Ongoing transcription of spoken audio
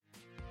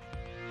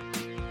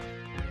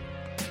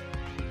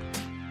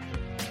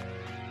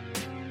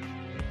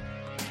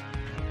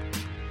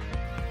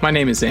My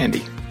name is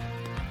Andy.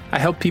 I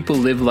help people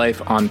live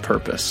life on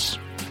purpose.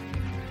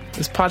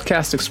 This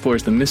podcast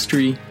explores the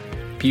mystery,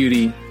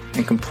 beauty,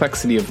 and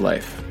complexity of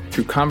life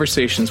through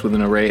conversations with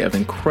an array of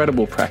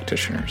incredible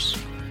practitioners,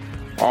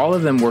 all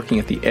of them working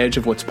at the edge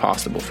of what's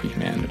possible for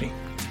humanity.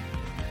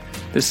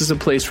 This is a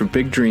place for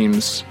big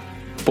dreams,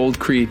 bold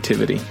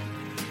creativity,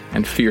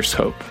 and fierce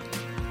hope.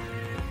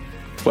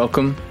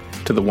 Welcome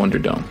to the Wonder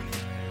Dome.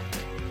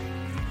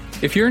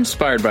 If you're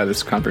inspired by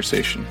this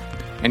conversation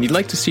and you'd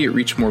like to see it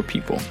reach more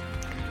people,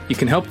 you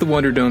can help the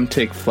Wonder Dome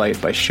take flight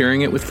by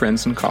sharing it with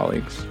friends and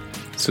colleagues,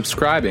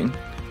 subscribing,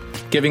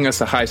 giving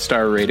us a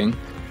 5-star rating,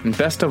 and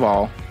best of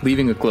all,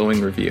 leaving a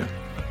glowing review.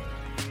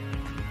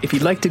 If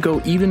you'd like to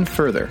go even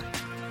further,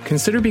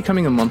 consider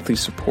becoming a monthly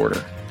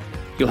supporter.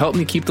 You'll help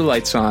me keep the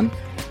lights on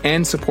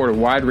and support a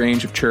wide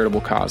range of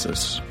charitable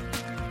causes.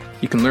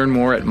 You can learn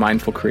more at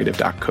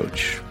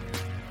mindfulcreative.coach.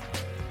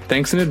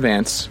 Thanks in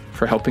advance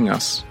for helping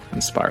us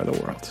inspire the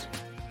world.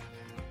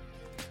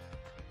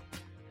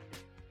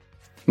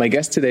 My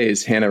guest today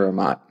is Hana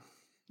Ramat.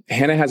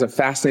 Hana has a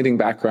fascinating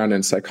background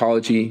in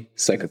psychology,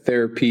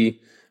 psychotherapy,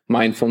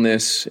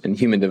 mindfulness, and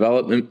human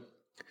development.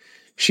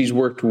 She's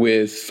worked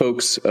with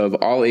folks of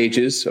all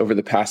ages over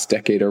the past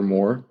decade or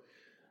more,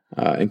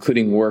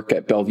 including work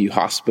at Bellevue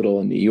Hospital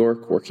in New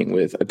York, working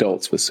with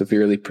adults with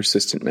severely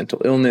persistent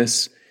mental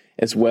illness,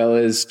 as well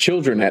as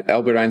children at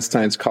Albert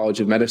Einstein's College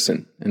of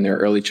Medicine in their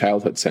Early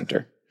Childhood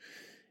Center,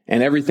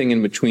 and everything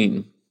in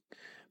between.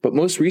 But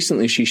most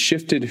recently, she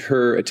shifted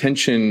her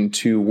attention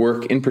to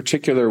work in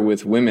particular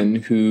with women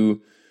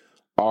who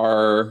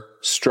are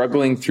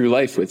struggling through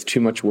life with too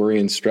much worry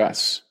and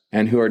stress,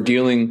 and who are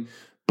dealing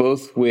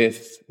both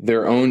with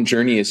their own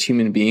journey as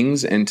human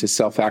beings and to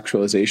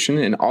self-actualization,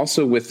 and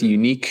also with the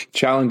unique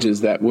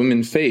challenges that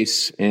women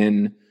face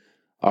in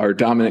our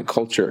dominant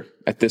culture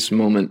at this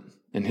moment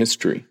in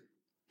history.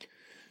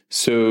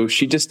 So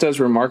she just does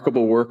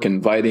remarkable work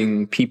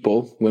inviting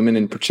people, women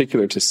in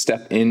particular, to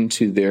step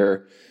into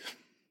their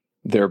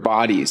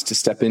bodies, to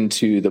step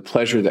into the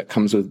pleasure that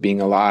comes with being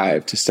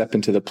alive, to step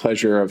into the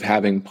pleasure of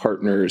having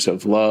partners,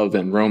 of love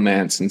and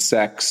romance and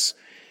sex,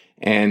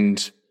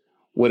 and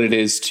what it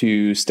is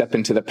to step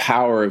into the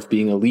power of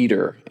being a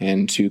leader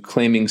and to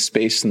claiming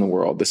space in the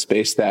world, the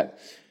space that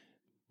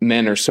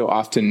men are so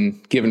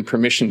often given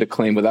permission to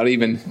claim without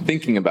even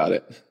thinking about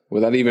it,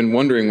 without even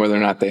wondering whether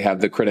or not they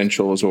have the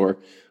credentials or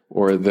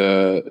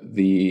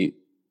the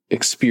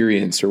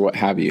experience or what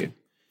have you.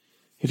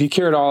 If you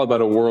care at all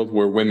about a world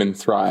where women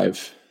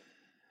thrive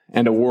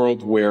and a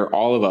world where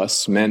all of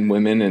us, men,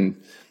 women, and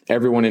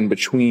everyone in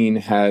between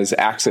has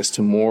access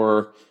to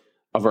more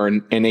of our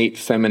innate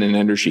feminine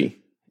energy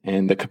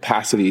and the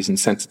capacities and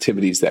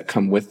sensitivities that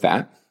come with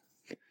that,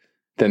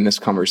 then this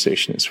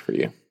conversation is for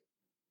you.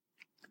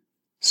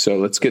 So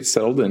let's get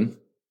settled in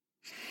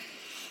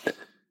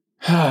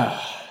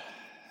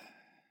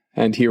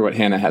and hear what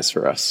Hana has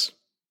for us.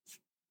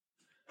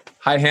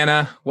 Hi,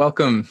 Hana.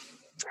 Welcome.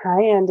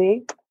 Hi,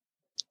 Andy.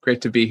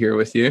 Great to be here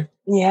with you.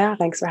 Yeah,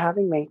 thanks for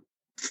having me.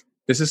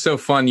 This is so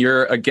fun.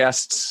 You're a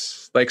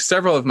guest, like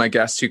several of my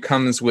guests, who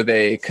comes with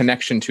a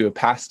connection to a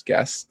past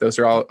guest. Those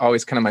are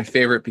always kind of my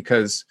favorite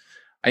because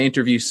I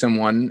interview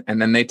someone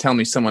and then they tell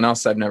me someone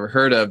else I've never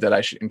heard of that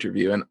I should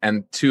interview.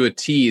 And to a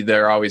T,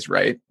 they're always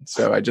right.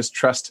 So I just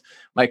trust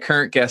my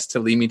current guest to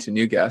lead me to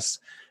new guests.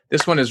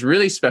 This one is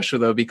really special,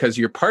 though, because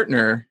your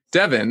partner,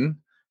 Devin,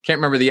 can't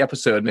remember the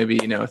episode, maybe,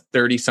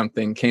 30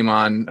 something, came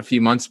on a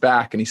few months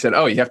back and he said,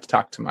 "Oh, you have to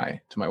talk to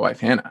my wife,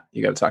 Hana.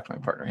 You got to talk to my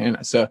partner,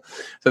 Hana." So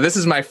this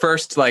is my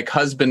first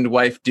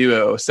husband-wife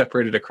duo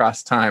separated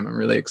across time. I'm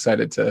really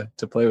excited to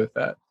play with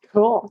that.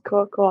 Cool.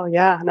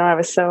 Yeah, no, I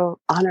was so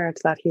honored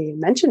that he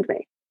mentioned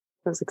me.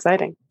 It was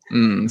exciting.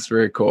 It's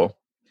very cool.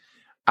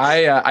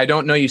 I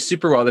don't know you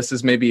super well. This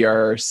is maybe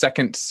our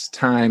second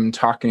time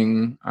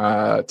talking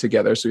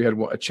together. So we had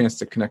a chance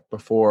to connect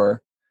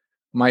before.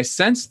 My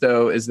sense,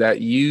 though, is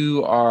that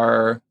you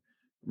are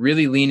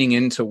really leaning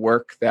into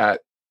work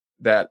that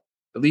at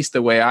least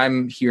the way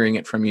I'm hearing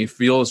it from you,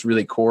 feels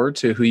really core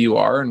to who you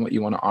are and what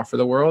you want to offer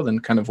the world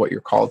and kind of what you're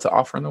called to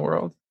offer in the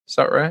world. Is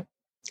that right?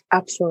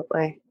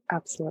 Absolutely.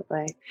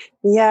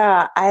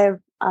 Yeah, I've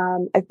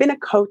been a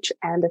coach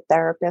and a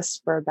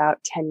therapist for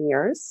about 10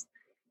 years.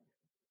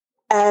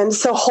 And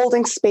so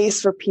holding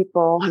space for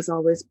people has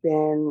always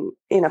been,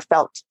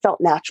 felt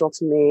natural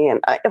to me. And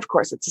of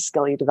course, it's a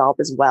skill you develop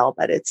as well,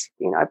 but it's,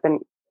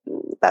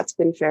 that's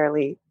been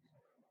fairly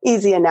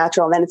easy and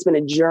natural. And then it's been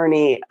a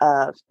journey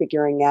of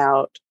figuring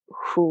out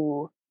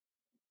who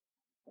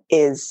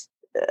is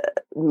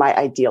my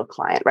ideal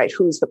client, right?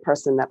 Who's the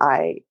person that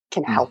I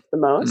can help the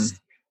most?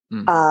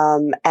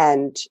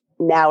 And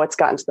now it's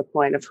gotten to the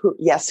point of who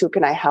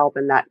can I help?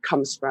 And that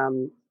comes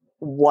from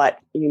what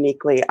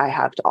uniquely I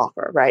have to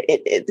offer, right?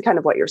 It's kind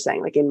of what you're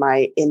saying, like in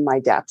my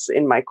depths,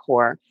 in my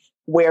core,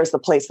 where's the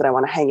place that I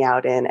want to hang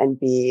out in and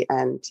be?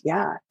 And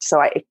yeah,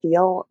 so I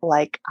feel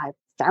like I've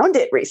found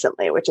it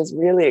recently, which is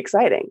really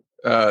exciting.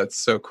 It's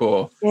so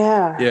cool.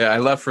 Yeah. Yeah. I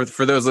love for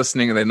those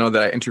listening, they know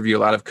that I interview a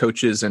lot of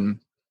coaches and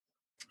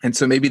And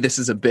so maybe this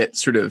is a bit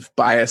sort of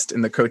biased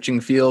in the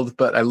coaching field,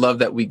 but I love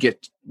that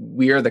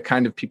we are the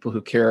kind of people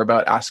who care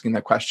about asking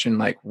the question,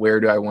 like, where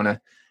do I want to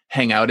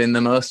hang out in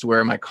the most? Where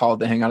am I called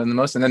to hang out in the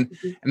most? And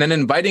then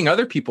inviting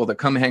other people to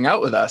come hang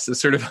out with us is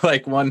sort of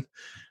like one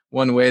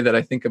way that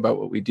I think about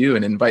what we do,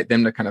 and invite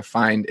them to kind of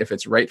find if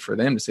it's right for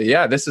them to say,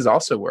 yeah, this is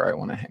also where I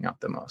want to hang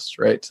out the most,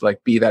 right? To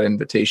like be that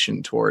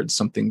invitation towards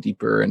something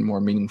deeper and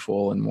more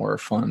meaningful and more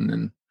fun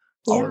and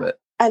all of it.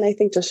 And I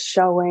think just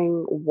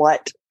showing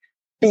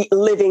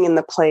living in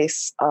the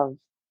place of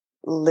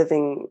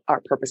living our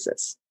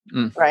purposes,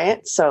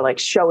 right? So like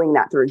showing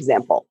that through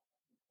example,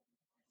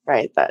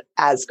 right? That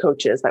as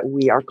coaches, that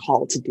we are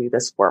called to do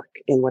this work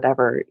in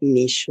whatever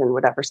niche and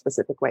whatever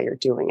specific way you're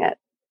doing it.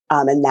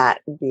 And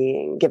that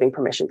being giving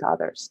permission to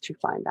others to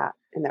find that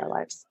in their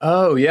lives.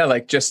 Oh yeah.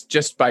 Like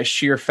just by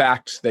sheer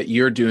fact that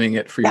you're doing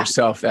it for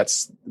yourself,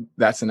 that's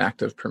an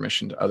act of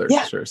permission to others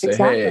to sort of say,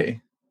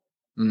 exactly.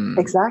 Hey,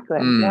 exactly.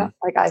 Yeah.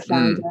 Like I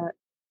found it.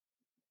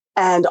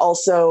 And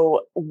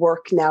also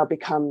work now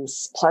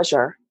becomes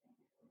pleasure,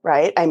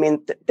 right? I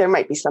mean, there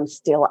might be some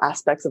still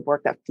aspects of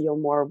work that feel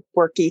more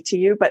worky to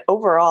you, but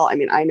overall, I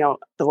mean, I know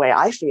the way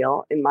I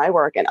feel in my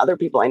work, and other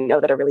people I know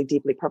that are really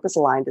deeply purpose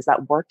aligned, is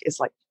that work is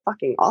like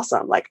fucking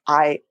awesome. Like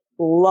I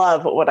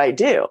love what I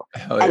do.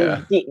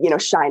 And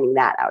shining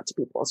that out to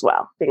people as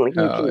well. Being like,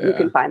 you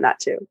can find that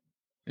too.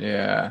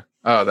 Yeah.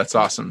 Oh, that's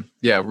awesome.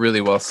 Yeah.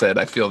 Really well said.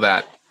 I feel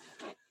that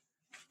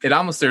there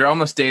are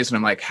almost days when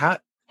I'm like,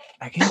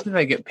 I can't believe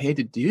I get paid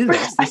to do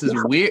this. This is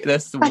weird.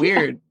 That's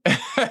weird.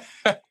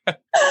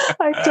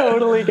 I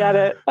totally get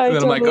it. And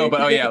then I'm like,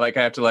 like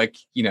I have to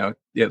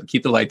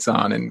keep the lights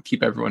on and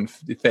keep everyone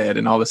fed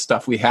and all the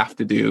stuff we have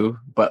to do.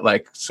 But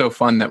like, so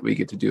fun that we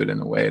get to do it in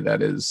a way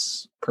that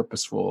is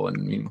purposeful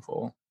and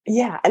meaningful.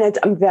 Yeah. And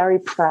I'm very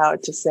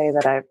proud to say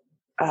that I've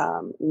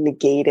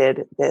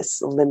negated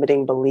this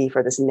limiting belief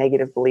or this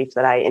negative belief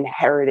that I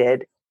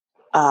inherited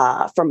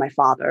from my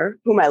father,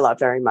 whom I love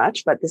very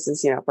much, but this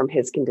is, from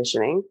his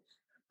conditioning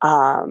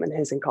and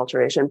his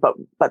enculturation.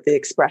 But the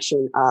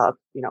expression of,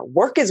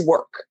 work is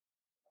work.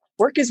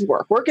 Work is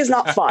work. Work is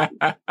not fun,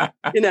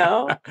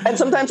 And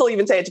sometimes I'll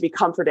even say it to be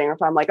comforting. Or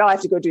if I'm like, oh, I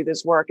have to go do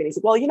this work. And he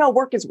said, well,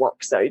 work is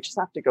work. So you just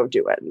have to go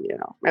do it. And,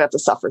 I have to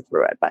suffer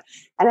through it.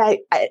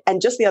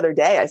 And just the other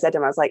day I said to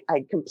him, I was like,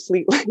 I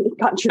completely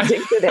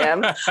contradicted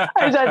him.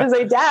 I tried to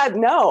say, Dad,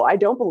 no, I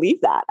don't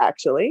believe that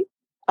actually.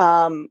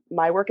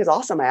 My work is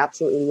awesome. I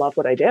absolutely love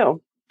what I do.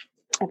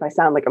 If I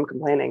sound like I'm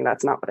complaining,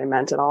 that's not what I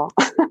meant at all.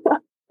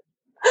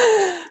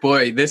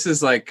 Boy, this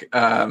is like,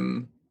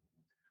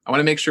 I want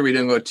to make sure we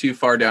don't go too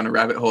far down a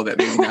rabbit hole that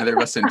maybe neither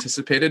of us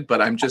anticipated,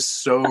 but I'm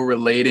just so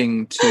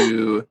relating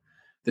to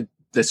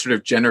the sort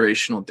of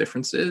generational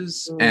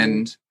differences.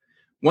 And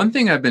one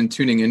thing I've been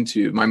tuning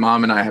into, my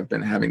mom and I have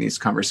been having these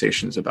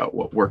conversations about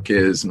what work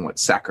is and what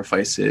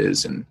sacrifice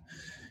is. And,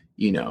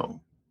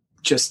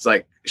 just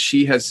like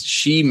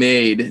she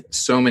made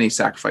so many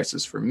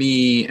sacrifices for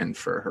me and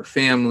for her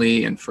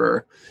family and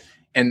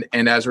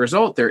and as a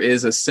result, there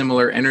is a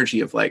similar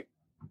energy of like,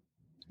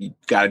 you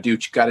got to do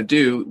what you got to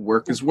do.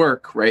 Work is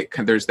work, right?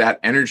 There's that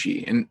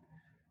energy. And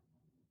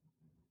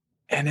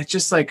it's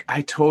just like,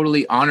 I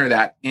totally honor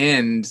that.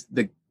 And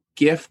the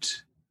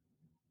gift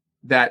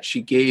that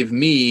she gave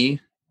me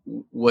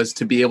was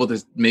to be able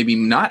to maybe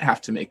not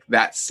have to make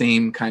that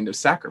same kind of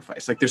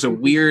sacrifice. Like there's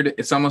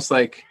it's almost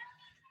like,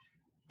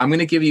 I'm going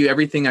to give you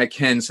everything I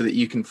can so that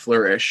you can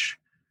flourish.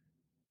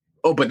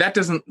 Oh, but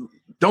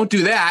don't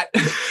do that.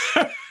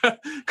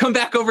 Come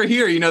back over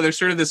here. There's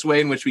sort of this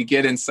way in which we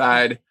get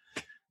inside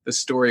the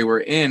story we're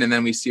in, and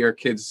then we see our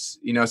kids,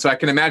 so I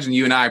can imagine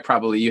you and I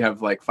you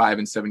have like 5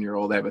 and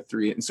 7-year-old, I have a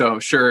 3. And so I'm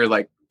sure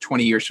like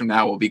 20 years from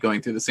now, we'll be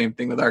going through the same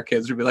thing with our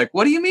kids. We'll be like,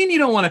 what do you mean you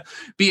don't want to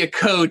be a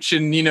coach?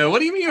 And, what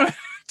do you mean you want to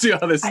do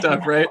all this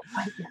stuff, right?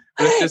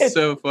 It's just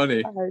so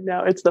funny. I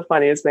know. It's the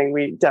funniest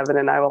thing. Devin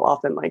and I will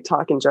often like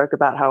talk and joke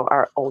about how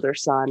our older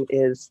son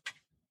is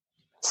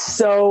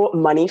so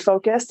money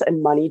focused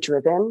and money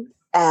driven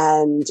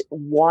and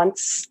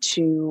wants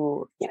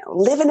to,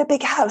 live in a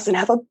big house and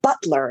have a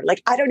butler.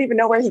 Like, I don't even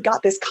know where he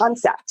got this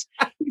concept.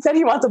 He said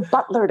he wants a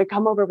butler to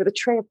come over with a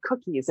tray of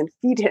cookies and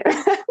feed him.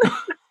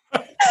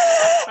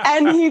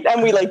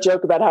 and we like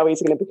joke about how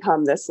he's going to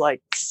become this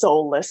like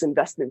soulless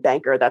investment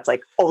banker that's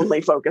like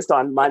only focused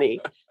on money.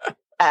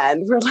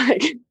 And we're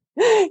like,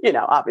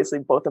 obviously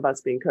both of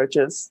us being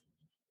coaches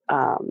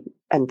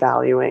and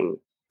valuing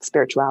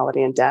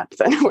spirituality and depth.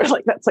 And we're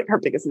like, that's like our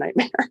biggest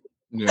nightmare.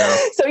 Yeah.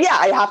 So yeah,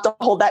 I have to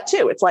hold that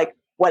too. It's like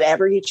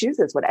whatever he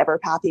chooses, whatever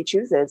path he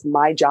chooses,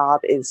 my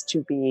job is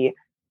to be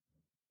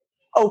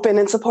open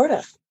and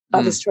supportive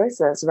of his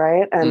choices.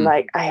 Right. And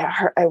like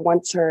I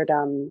once heard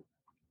a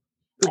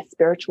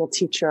spiritual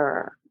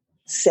teacher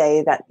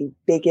say that the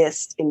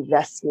biggest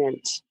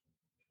investment,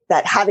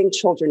 that having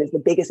children is the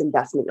biggest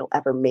investment you'll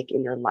ever make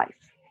in your life.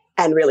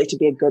 And really, to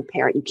be a good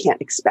parent, you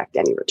can't expect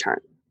any return.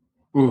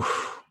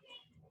 Oof.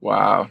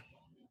 Wow.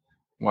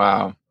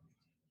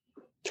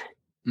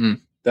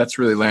 That's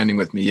really landing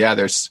with me. Yeah,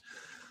 there's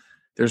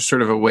there's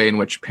sort of a way in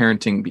which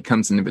parenting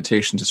becomes an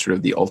invitation to sort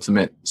of the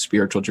ultimate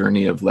spiritual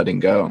journey of letting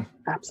go.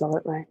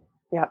 Absolutely.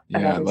 Yep.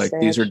 Yeah. Like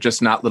these are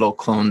just not little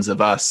clones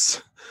of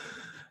us.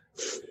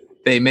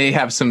 They may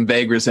have some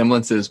vague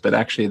resemblances, but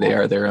actually they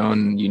are their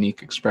own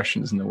unique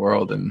expressions in the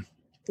world. And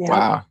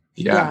wow.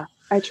 Yeah.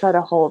 I try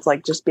to hold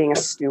like just being a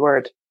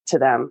steward to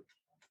them,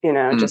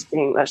 just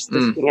being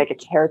like a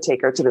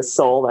caretaker to the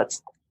soul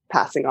that's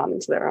passing on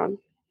into their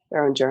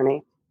own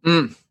journey.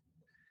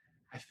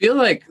 I feel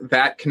like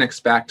that connects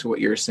back to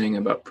what you're saying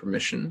about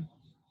permission.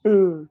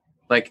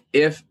 Like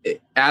if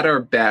at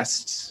our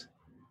best,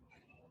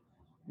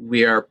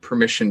 we are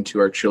permission to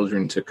our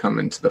children to come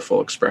into the full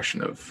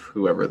expression of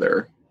whoever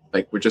they're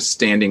like, we're just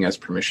standing as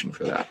permission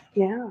for that.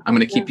 Yeah. I'm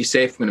going to keep you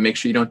safe. I'm going to make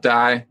sure you don't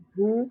die.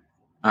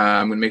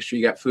 I'm going to make sure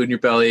you got food in your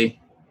belly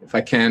if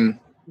I can.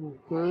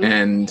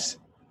 And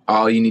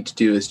all you need to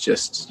do is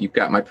just, you've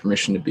got my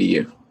permission to be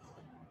you.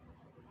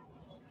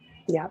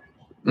 Yeah.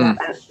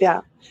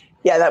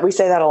 Yeah. That we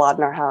say that a lot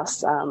in our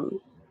house.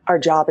 Our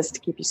job is to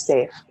keep you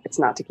safe. It's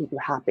not to keep you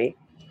happy,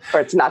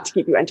 or it's not to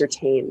keep you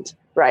entertained.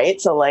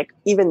 Right. So like,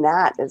 even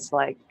that is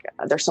like,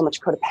 there's so much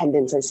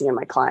codependence I see in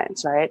my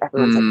clients, right?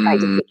 Everyone's like trying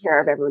to take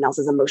care of everyone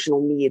else's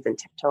emotional needs and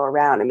tiptoe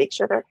around and make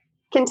sure they're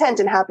content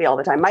and happy all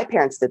the time. My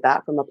parents did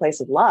that from a place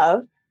of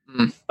love,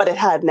 but it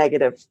had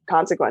negative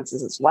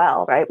consequences as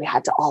well, right? We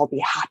had to all be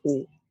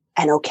happy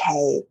and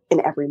okay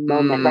in every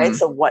moment, right?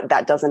 So what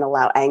that doesn't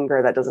allow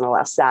anger, that doesn't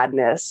allow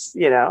sadness,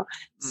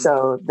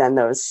 so then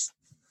those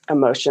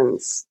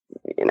emotions,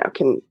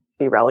 can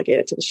be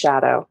relegated to the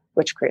shadow,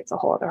 which creates a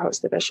whole other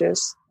host of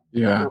issues.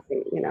 Yeah.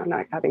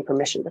 Not having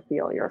permission to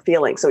feel your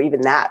feelings. So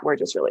even that, we're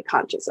just really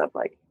conscious of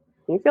like,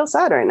 you feel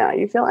sad right now,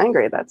 you feel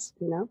angry. That's,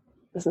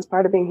 this is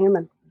part of being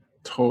human.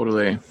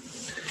 Totally.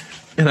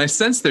 And I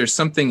sense there's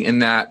something in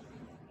that.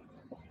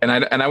 And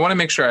I want to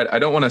make sure I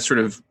don't want to sort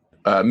of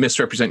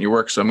misrepresent your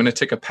work. So I'm going to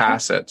take a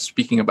pass at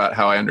speaking about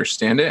how I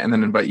understand it and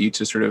then invite you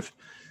to sort of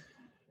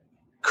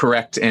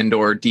correct and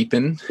or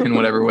deepen in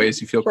whatever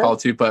ways you feel called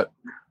to. But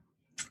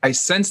I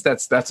sense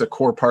that's a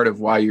core part of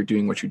why you're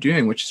doing what you're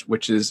doing,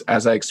 which is,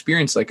 as I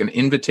experience, like an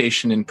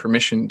invitation and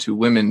permission to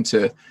women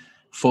to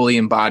fully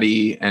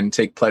embody and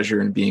take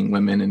pleasure in being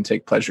women and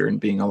take pleasure in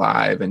being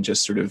alive and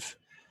just sort of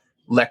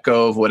let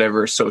go of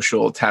whatever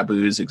social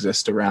taboos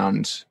exist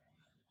around,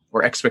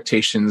 or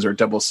expectations or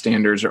double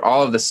standards or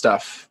all of the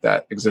stuff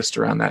that exists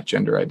around that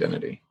gender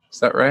identity. Is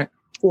that right?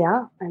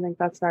 Yeah, I think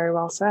that's very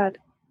well said.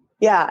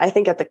 Yeah, I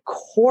think at the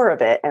core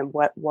of it and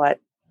what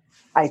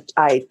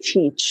I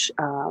teach,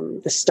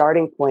 the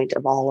starting point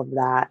of all of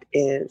that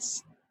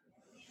is,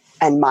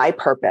 and my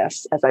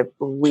purpose, as I've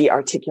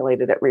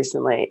re-articulated it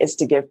recently, is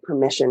to give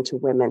permission to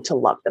women to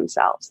love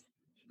themselves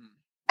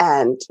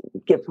and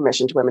give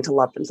permission to women to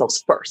love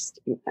themselves first,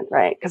 even,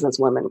 right? Because as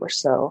women, we're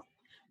so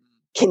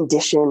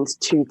conditioned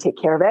to take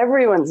care of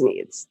everyone's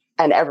needs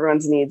and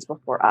everyone's needs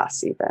before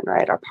us, even,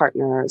 right? Our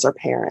partners, our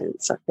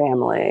parents, our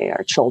family,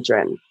 our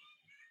children.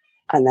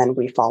 And then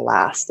we fall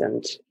last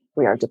and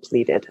we are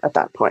depleted at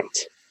that point.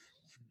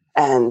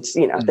 And,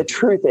 the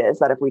truth is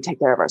that if we take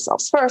care of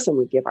ourselves first and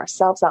we give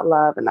ourselves that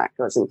love, and that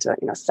goes into,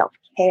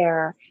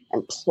 self-care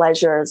and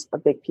pleasures, a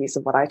big piece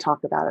of what I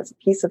talk about as a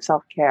piece of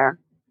self-care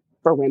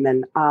for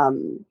women,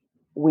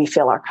 we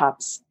fill our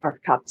cups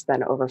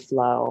then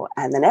overflow,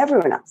 and then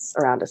everyone else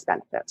around us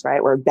benefits,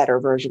 right? We're a better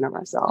version of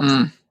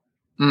ourselves.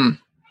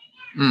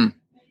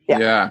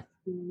 Yeah.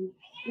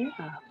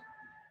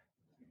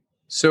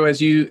 So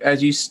as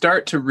you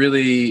start to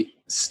really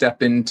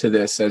step into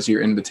this as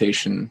your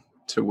invitation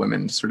to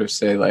women, to sort of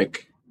say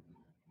like,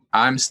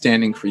 I'm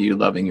standing for you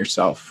loving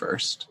yourself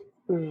first.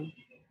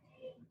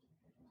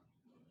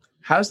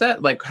 How's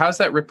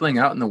that rippling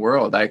out in the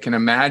world? I can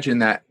imagine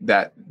that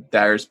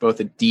there's both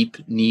a deep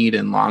need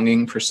and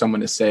longing for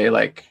someone to say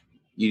like,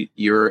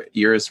 you're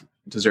as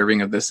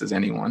deserving of this as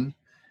anyone.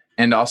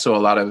 And also a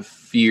lot of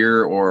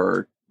fear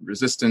or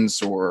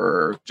resistance,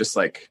 or just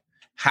like,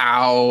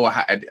 how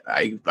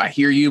I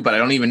hear you, but I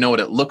don't even know what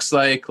it looks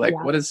like. Like,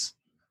 what is?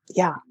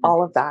 Yeah,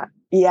 all of that.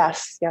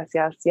 Yes.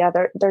 Yeah,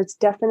 there's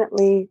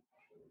definitely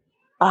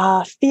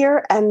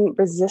fear and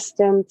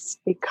resistance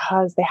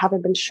because they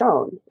haven't been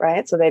shown,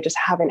 right? So they just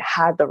haven't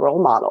had the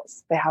role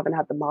models. They haven't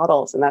had the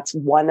models. And that's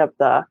one of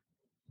the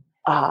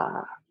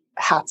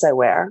hats I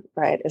wear,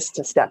 right? Is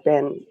to step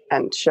in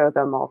and show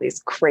them all these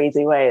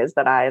crazy ways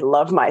that I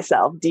love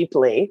myself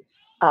deeply.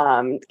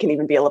 Can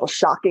even be a little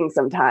shocking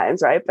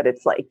sometimes, right? But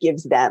it's like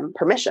gives them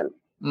permission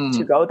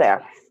to go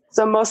there.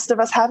 So most of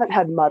us haven't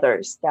had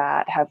mothers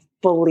that have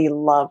fully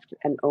loved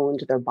and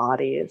owned their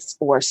bodies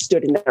or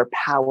stood in their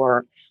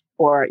power,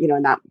 or,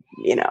 and that,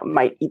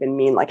 might even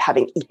mean like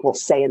having equal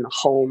say in the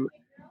home,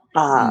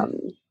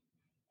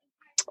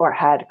 or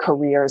had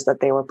careers that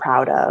they were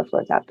proud of,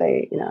 or that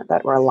they,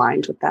 that were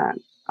aligned with them,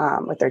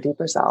 with their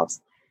deeper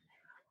selves.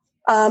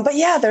 But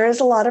yeah, there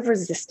is a lot of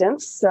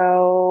resistance.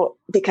 So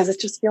because it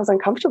just feels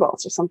uncomfortable,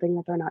 it's just something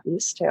that they're not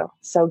used to.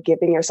 So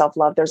giving yourself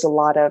love, there's a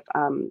lot of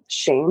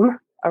shame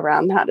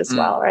around that as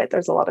well, right?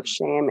 There's a lot of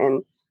shame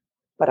in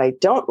but I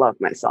don't love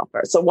myself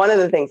first. So one of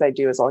the things I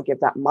do is I'll give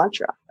that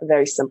mantra, a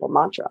very simple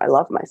mantra. I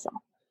love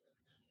myself.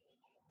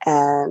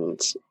 And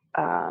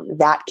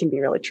that can be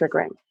really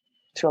triggering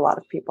to a lot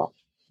of people.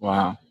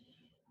 Wow.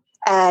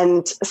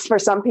 And for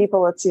some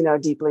people, it's,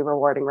 deeply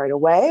rewarding right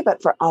away.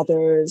 But for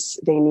others,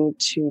 they need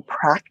to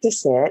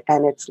practice it.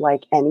 And it's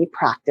like any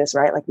practice,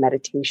 right? Like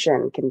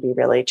meditation can be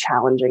really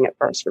challenging at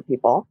first for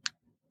people.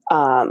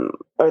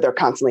 Or they're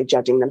constantly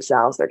judging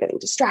themselves. They're getting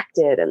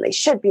distracted and they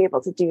should be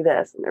able to do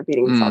this. And they're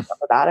beating themselves up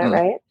about it,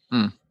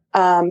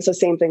 right? So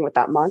same thing with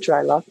that mantra,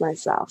 I love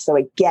myself. So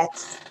it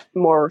gets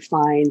more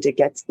refined. It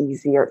gets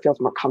easier. It feels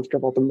more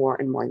comfortable the more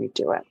and more you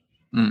do it.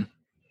 Mm.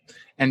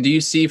 And do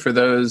you see for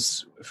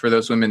those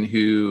women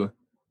who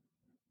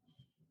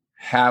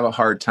have a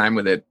hard time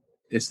with it,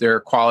 is there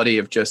a quality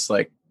of just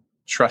like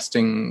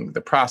trusting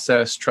the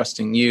process,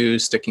 trusting you,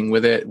 sticking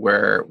with it,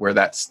 where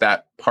that's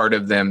that part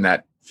of them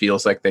that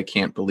feels like they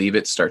can't believe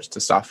it starts to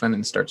soften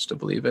and starts to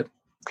believe it?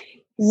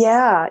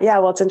 Yeah.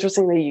 Well, it's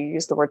interesting that you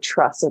use the word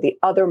trust. So the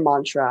other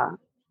mantra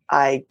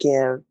I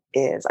give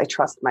is I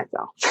trust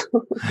myself.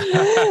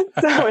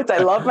 So it's I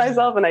love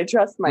myself and I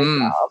trust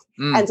myself.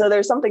 And so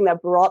there's something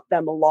that brought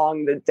them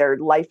along their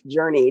life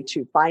journey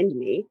to find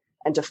me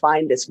and to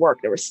find this work.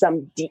 There was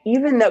some,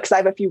 even though, because I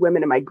have a few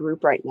women in my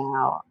group right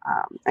now,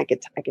 I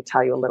could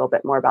tell you a little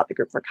bit more about the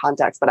group for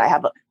context, but I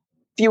have a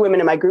few women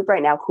in my group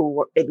right now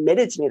who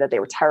admitted to me that they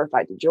were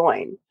terrified to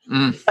join,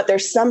 but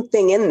there's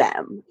something in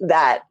them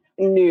that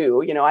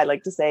knew, I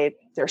like to say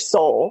their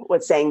soul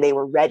was saying they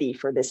were ready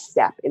for this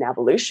step in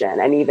evolution.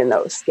 And even though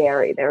it was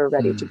scary, they were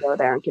ready to go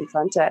there and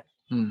confront it.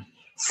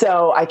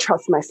 So I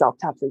trust myself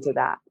taps into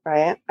that,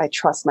 right? I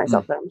trust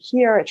myself that I'm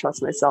here. I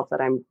trust myself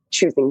that I'm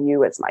choosing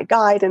you as my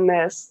guide in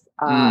this.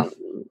 I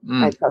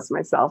trust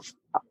myself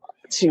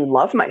to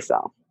love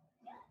myself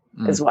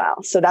as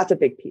well. So that's a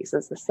big piece,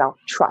 is the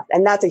self-trust.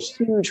 And that's a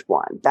huge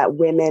one that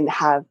women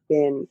have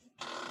been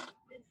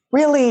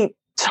really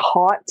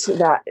taught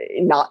that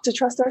not to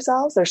trust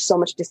ourselves. There's so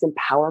much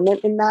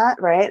disempowerment in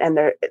that, right? And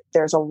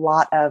there's a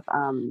lot of,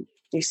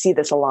 you see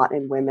this a lot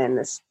in women,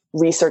 this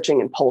researching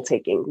and poll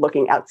taking,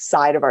 looking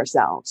outside of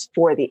ourselves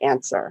for the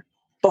answer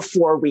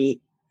before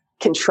we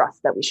can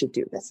trust that we should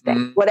do this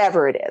thing,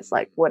 whatever it is,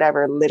 like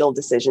whatever little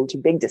decision to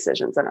big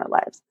decisions in our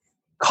lives.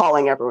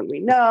 Calling everyone we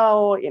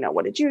know,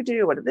 what did you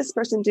do? What did this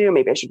person do?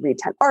 Maybe I should read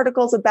 10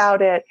 articles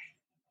about it,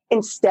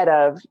 instead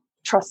of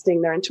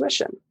trusting their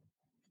intuition,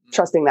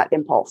 trusting that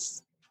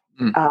impulse,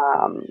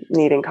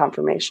 needing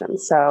confirmation.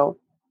 So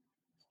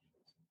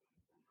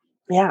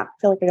yeah, I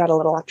feel like I got a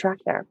little off track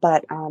there,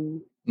 but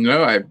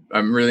no,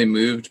 I'm really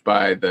moved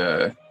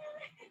by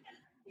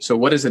so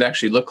what does it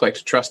actually look like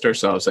to trust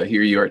ourselves? I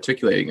hear you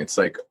articulating. It's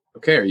like,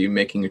 okay, are you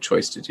making a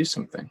choice to do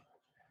something?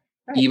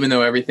 Right. Even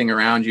though everything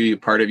around you,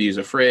 part of you is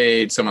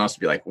afraid, someone else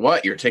will be like,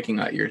 what? You're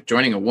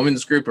joining a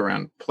women's group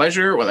around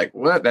pleasure? Or like,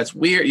 what? That's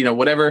weird.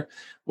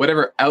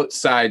 Whatever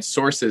outside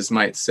sources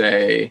might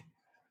say,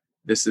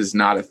 this is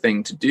not a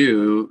thing to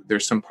do.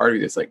 There's some part of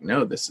you that's like,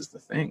 no, this is the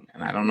thing.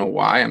 And I don't know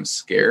why I'm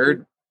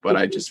scared, but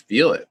I just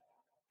feel it.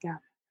 Yeah.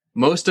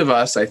 Most of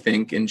us, I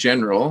think in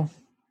general,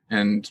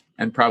 and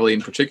probably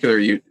in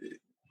particular,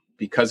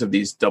 because of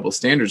these double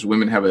standards,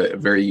 women have a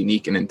very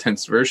unique and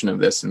intense version of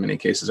this in many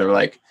cases, are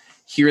like,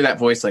 hear that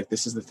voice, like,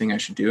 this is the thing I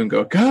should do, and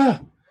go,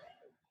 God,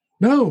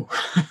 no.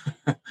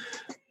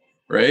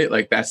 Right?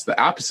 Like, that's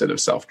the opposite of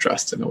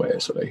self-trust in a way,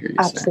 is what I hear you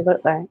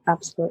saying.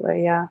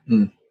 Absolutely. Yeah.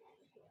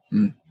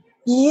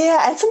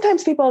 Yeah. And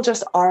sometimes people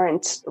just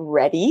aren't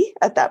ready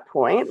at that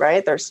point,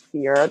 right? There's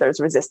fear, there's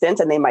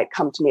resistance, and they might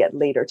come to me at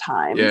later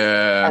times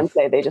and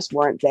say they just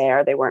weren't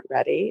there. They weren't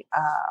ready.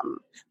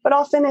 But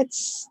often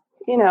it's,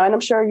 and I'm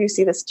sure you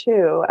see this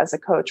too as a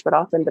coach, but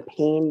often the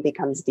pain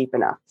becomes deep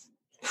enough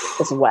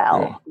as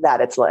well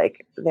that it's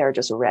like, they're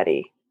just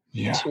ready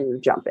to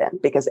jump in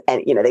because,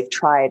 they've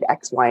tried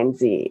X, Y, and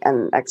Z,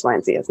 and X, Y,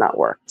 and Z has not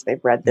worked.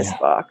 They've read this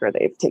book or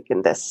they've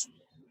taken this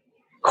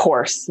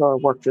course or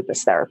worked with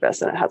this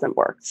therapist and it hasn't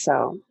worked.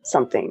 So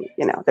something,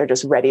 they're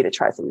just ready to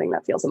try something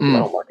that feels a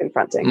little more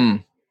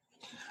confronting.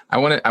 I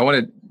want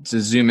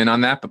to zoom in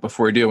on that, but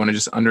before I do, I want to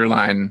just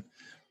underline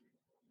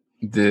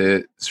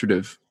the sort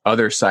of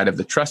other side of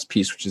the trust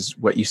piece, which is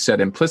what you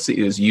said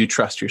implicitly, is you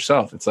trust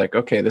yourself. It's like,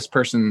 okay, this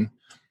person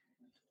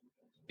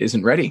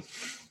isn't ready.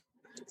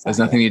 It has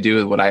nothing to do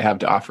with what I have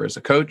to offer as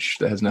a coach.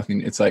 That has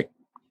nothing. It's like,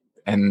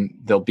 and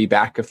they'll be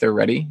back if they're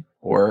ready,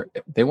 or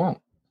they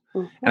won't.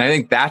 And I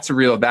think that's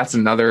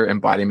another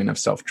embodiment of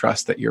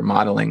self-trust that you're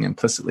modeling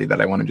implicitly that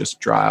I want to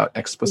just draw out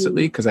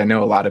explicitly. Because I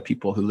know a lot of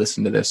people who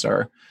listen to this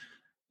are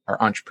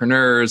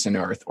entrepreneurs and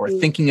are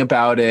thinking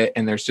about it.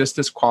 And there's just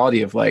this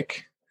quality of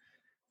like,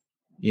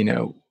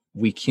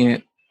 we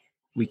can't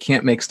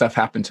make stuff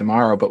happen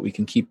tomorrow, but we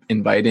can keep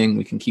inviting,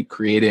 we can keep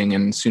creating.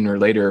 And sooner or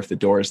later, if the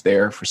door is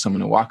there for someone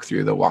to walk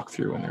through, they'll walk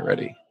through when they're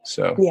ready.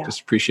 So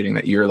just appreciating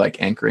that you're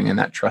like anchoring in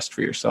that trust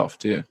for yourself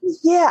too.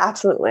 Yeah,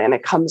 absolutely. And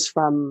it comes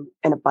from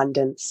an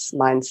abundance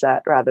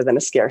mindset rather than a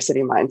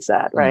scarcity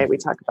mindset, right? We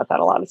talk about that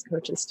a lot as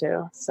coaches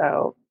too.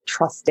 So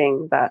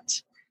trusting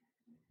that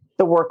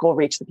the work will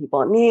reach the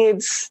people it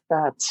needs,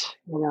 that,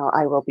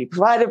 I will be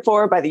provided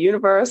for by the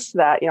universe,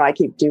 that, I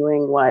keep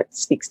doing what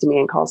speaks to me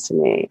and calls to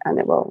me, and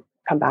it will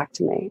come back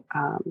to me.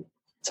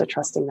 So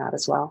trusting that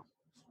as well.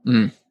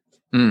 Mm.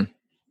 Mm.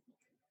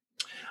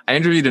 I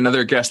interviewed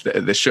another guest.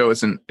 The show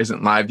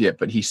isn't live yet,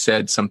 but he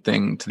said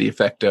something to the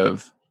effect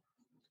of,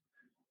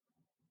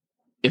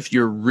 if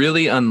you're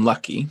really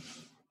unlucky,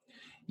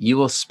 you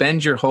will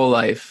spend your whole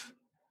life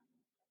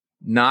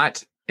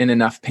not in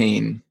enough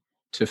pain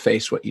to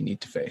face what you need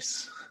to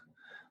face.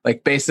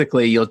 Like,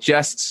 basically, you'll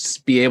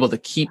just be able to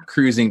keep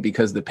cruising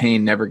because the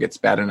pain never gets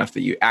bad enough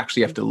that you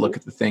actually have to look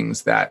at the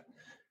things that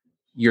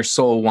your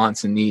soul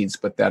wants and needs,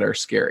 but that are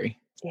scary.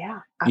 Yeah.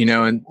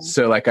 Absolutely. And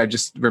so, like, I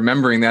just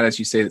remembering that, as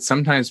you say, that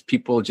sometimes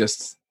people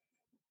it's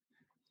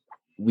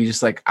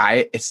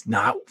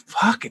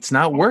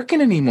not working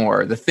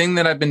anymore. The thing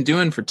that I've been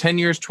doing for 10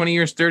 years, 20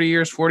 years, 30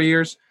 years, 40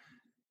 years,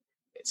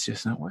 it's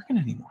just not working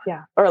anymore.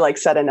 Yeah. Or, like,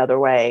 said another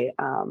way,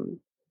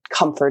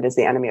 comfort is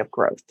the enemy of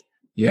growth.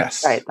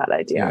 Yes. Right. That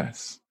idea.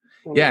 Yes.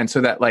 Yeah. And so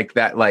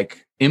that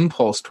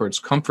impulse towards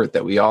comfort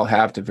that we all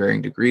have to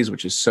varying degrees,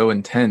 which is so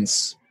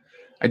intense,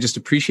 I just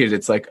appreciate it.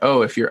 It's like,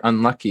 oh, if you're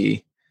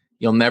unlucky,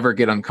 you'll never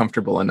get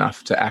uncomfortable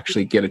enough to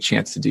actually get a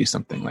chance to do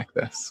something like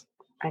this.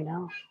 I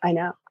know.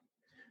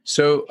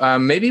 So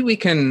maybe we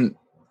can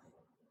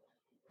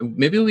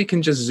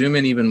just zoom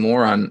in even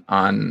more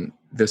on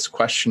this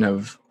question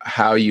of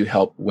how you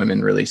help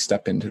women really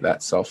step into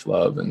that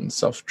self-love and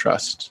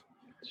self-trust.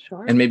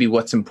 Sure. And maybe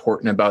what's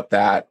important about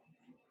that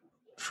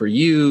for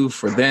you,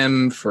 for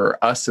them, for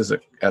us as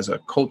a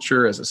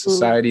culture, as a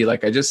society.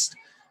 Like,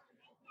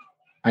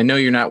 I know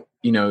you're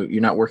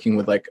not working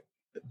with like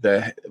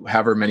the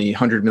however many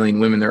 100 million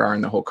women there are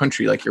in the whole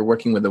country. Like, you're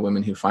working with the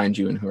women who find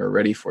you and who are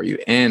ready for you.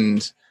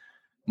 And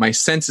my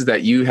sense is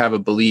that you have a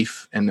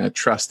belief and a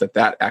trust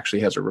that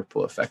actually has a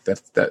ripple effect,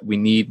 that we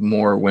need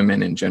more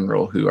women in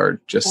general who are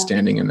just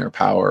standing in their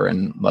power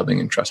and loving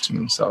and trusting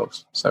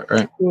themselves. Is that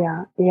right?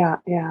 Yeah.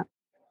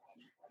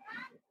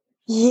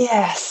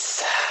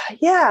 Yes.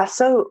 Yeah.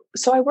 So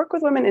I work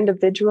with women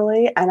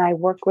individually, and I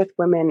work with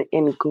women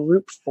in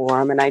group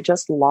form. And I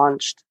just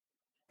launched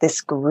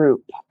this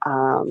group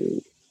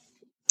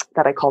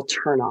that I call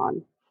Turn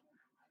On.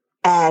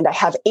 And I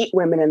have 8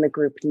 women in the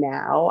group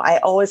now. I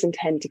always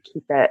intend to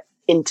keep it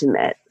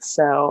intimate.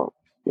 So,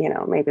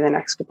 maybe the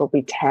next group will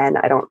be 10.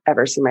 I don't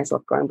ever see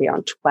myself going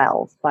beyond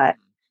 12, but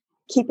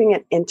keeping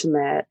it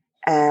intimate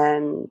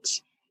and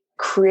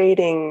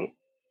creating.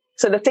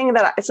 So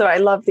I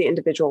love the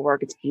individual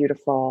work. It's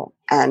beautiful.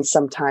 And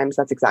sometimes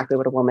that's exactly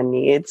what a woman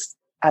needs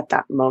at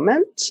that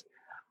moment.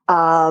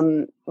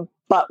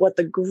 But what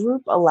the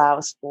group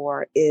allows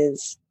for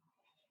is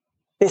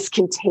this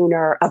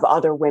container of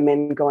other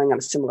women going on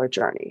a similar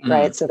journey,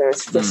 right? So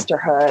there's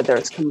sisterhood,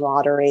 there's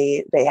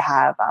camaraderie. They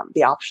have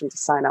the option to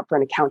sign up for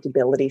an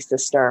accountability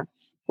sister,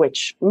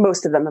 which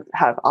most of them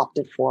have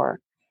opted for,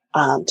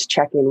 to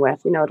check in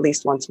with, at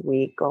least once a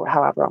week or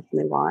however often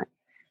they want.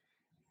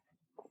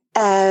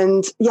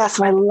 And yeah,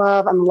 so I'm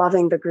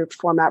loving the group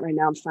format right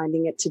now. I'm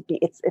finding it to be,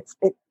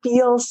 it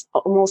feels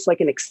almost like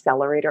an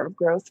accelerator of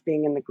growth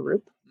being in the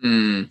group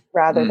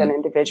rather than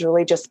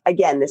individually. Just,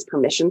 again, this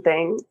permission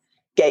thing,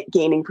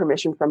 gaining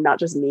permission from not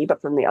just me,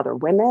 but from the other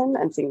women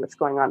and seeing what's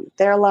going on in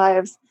their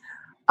lives,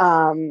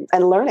 and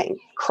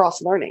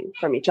cross-learning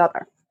from each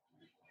other.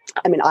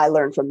 I mean, I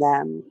learn from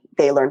them,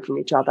 they learn from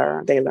each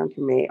other, they learn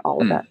from me,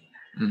 all of it.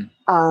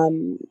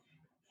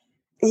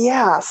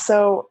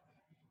 So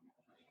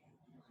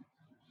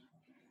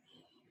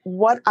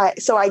what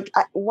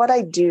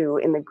I do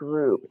in the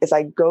group is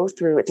I go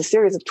through, it's a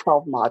series of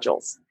 12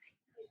 modules,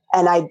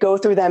 and I go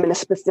through them in a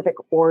specific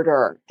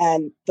order.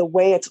 And the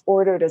way it's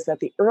ordered is that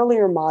the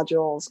earlier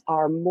modules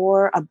are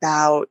more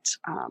about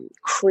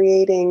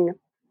creating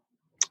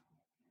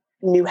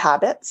new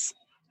habits,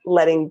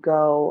 letting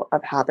go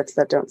of habits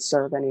that don't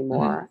serve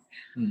anymore,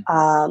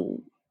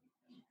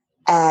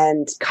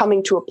 and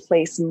coming to a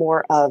place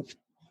more of,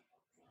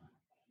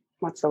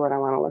 what's the word I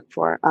want to look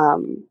for?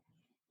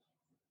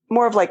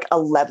 More of like a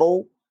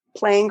level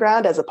playing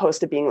ground as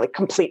opposed to being like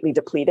completely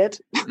depleted,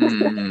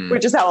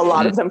 which is how a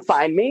lot of them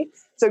find me.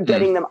 So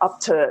getting them up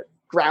to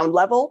ground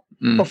level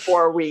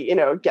before we,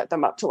 get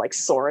them up to like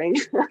soaring.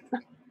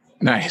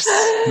 Nice.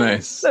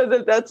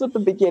 So that's what the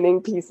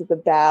beginning piece is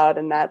about.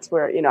 And that's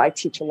where, I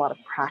teach a lot of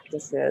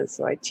practices.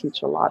 So I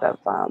teach a lot of,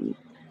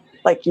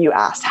 like you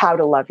asked, how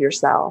to love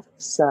yourself.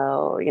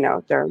 So,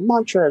 there are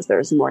mantras,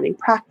 there's morning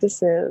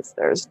practices,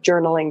 there's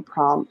journaling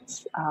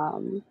prompts,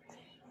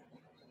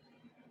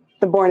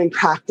 the morning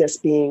practice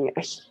being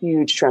a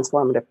huge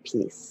transformative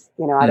piece.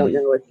 I don't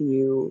know if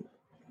you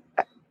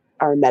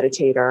are a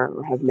meditator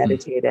or have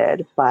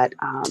meditated, but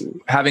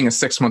having a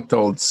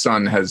 6-month-old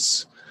son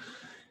has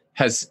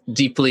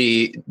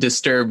deeply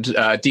disturbed,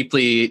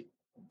 deeply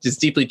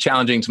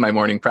challenging to my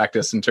morning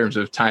practice in terms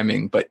of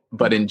timing.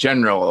 But in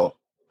general,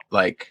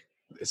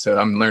 so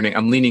I'm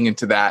leaning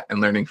into that and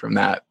learning from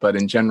that. But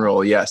in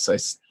general, yes, I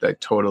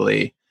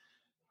totally.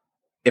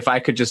 If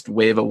I could just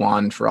wave a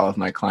wand for all of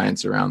my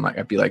clients around,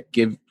 I'd be like,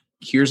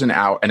 here's an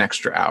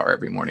extra hour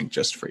every morning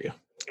just for you.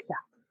 Yeah.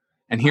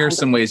 And here are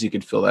some ways you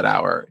could fill that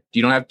hour.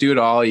 You don't have to do it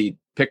all. You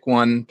pick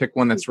one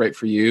that's right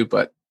for you,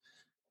 but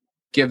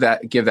give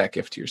that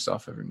gift to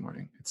yourself every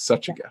morning. It's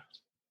such a gift.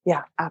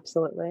 Yeah,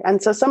 absolutely.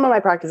 And so some of my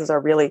practices are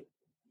really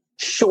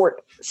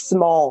short,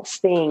 small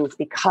things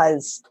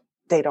because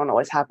they don't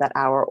always have that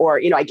hour, or,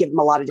 I give them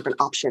a lot of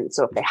different options.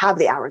 So if they have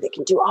the hour, they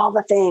can do all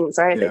the things,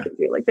 right? Yeah. They can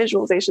do like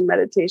visualization,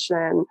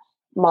 meditation,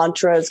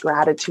 mantras,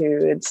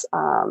 gratitudes,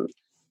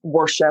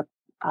 worship.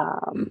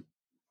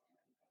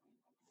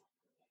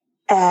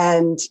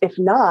 And if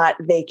not,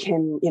 they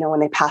can, when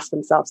they pass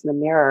themselves in the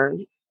mirror,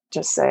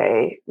 just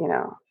say,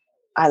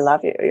 I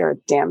love you. You're a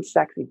damn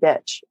sexy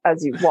bitch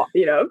as you walk,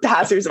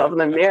 pass yourself in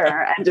the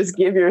mirror and just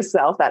give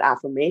yourself that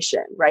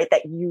affirmation, right?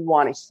 That you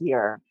want to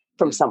hear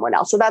from someone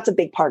else. So that's a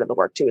big part of the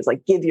work too, is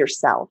like, give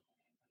yourself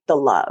the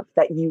love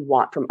that you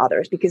want from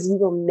others, because you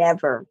will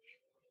never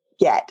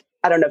get,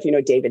 I don't know if you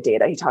know David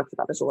Data, he talks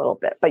about this a little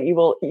bit, but you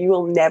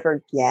will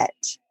never get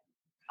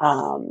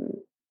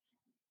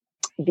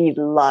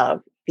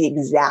the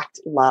exact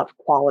love,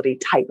 quality,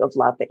 type of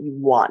love that you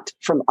want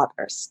from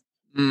others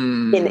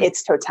in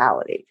its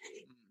totality,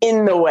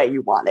 in the way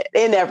you want it,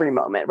 in every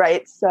moment,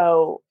 right?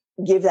 So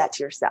give that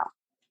to yourself.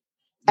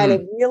 And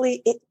it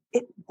really,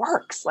 it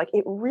works. Like,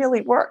 it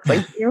really works.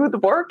 Like, do the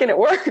work and it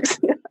works.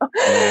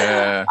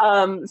 Yeah.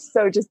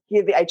 So just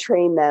I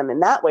train them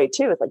in that way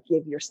too. It's like,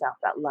 give yourself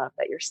that love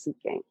that you're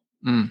seeking.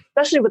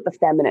 Especially with the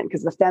feminine,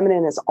 because the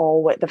feminine is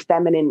always the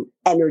feminine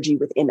energy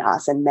within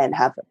us, and men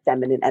have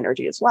feminine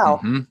energy as well.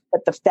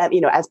 But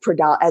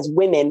as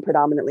women,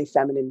 predominantly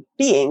feminine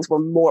beings,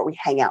 we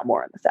hang out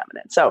more in the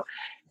feminine. So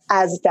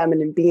as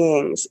feminine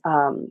beings,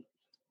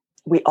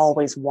 we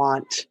always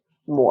want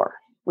more.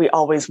 We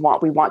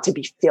want to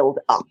be filled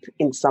up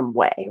in some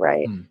way,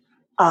 right?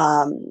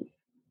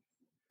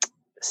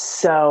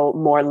 So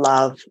more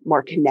love,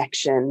 more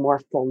connection, more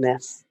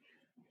fullness.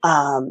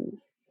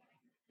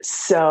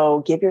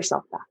 So give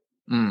yourself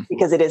that,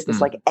 because it is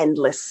this like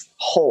endless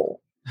hole,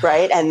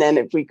 right? And then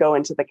if we go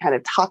into the kind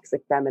of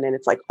toxic feminine,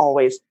 it's like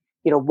always,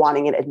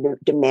 wanting it and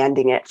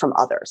demanding it from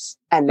others.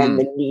 And then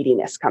the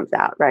neediness comes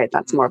out, right?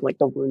 That's more of like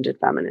the wounded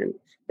feminine.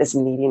 This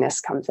neediness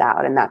comes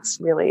out, and that's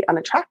really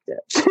unattractive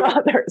to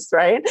others,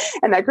 right?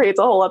 And that creates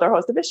a whole other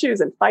host of issues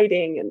and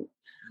fighting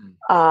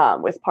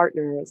and with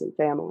partners and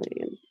family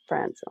and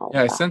friends and all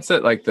that. I sense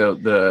that like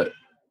the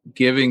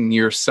giving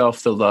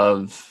yourself the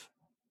love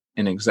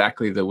in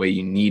exactly the way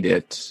you need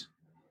it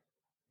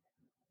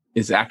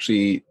is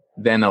actually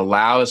then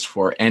allows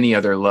for any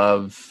other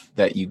love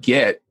that you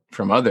get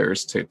from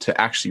others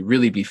to actually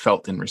really be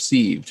felt and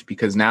received,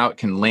 because now it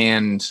can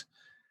land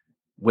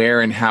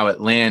where and how it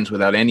lands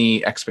without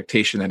any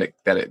expectation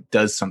that it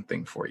does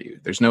something for you.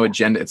 There's no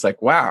agenda. It's like,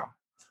 wow,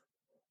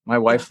 my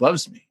wife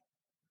loves me.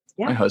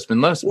 Yeah. My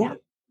husband loves me.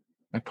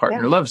 My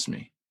partner loves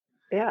me.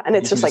 Yeah. And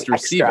it's just like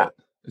extra.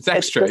 It's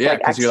extra. Yeah.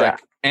 Because you're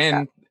like,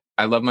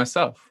 I love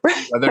myself,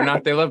 whether or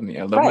not they love me.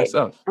 I love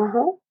myself.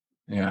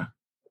 Yeah.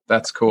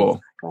 That's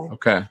cool. Exactly.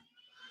 Okay.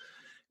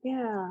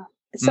 Yeah.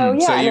 So,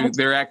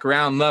 they're at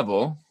ground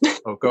level.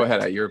 Oh, go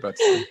ahead. You're about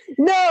to say.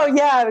 No,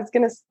 I was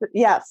going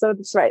to, so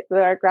that's right.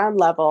 They're at ground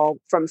level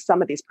from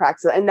some of these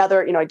practices.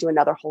 Another, I do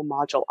another whole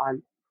module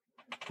on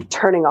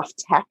turning off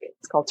tech.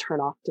 It's called Turn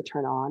Off to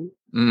Turn On.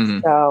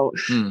 So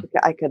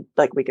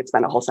we could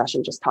spend a whole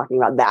session just talking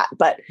about that,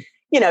 but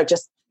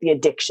just the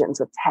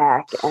addictions with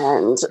tech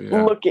and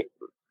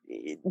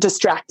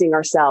distracting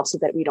ourselves so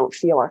that we don't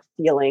feel our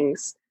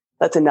feelings.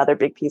 That's another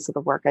big piece of the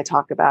work I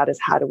talk about, is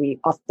how do we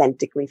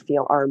authentically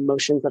feel our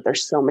emotions, that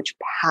there's so much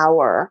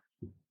power,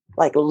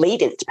 like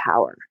latent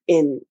power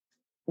in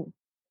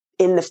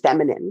the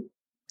feminine,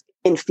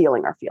 in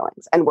feeling our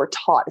feelings. And we're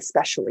taught,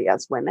 especially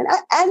as women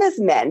and as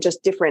men,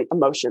 just different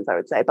emotions, I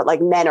would say, but like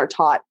men are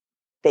taught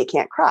they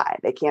can't cry,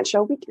 they can't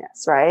show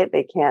weakness, right?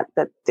 They can't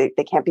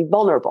be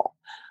vulnerable.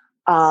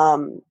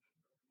 And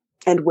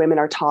women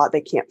are taught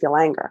they can't feel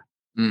anger.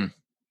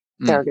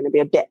 They're going to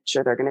be a bitch,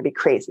 or they're going to be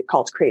crazy,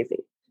 called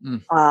crazy.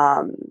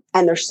 And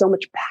there's so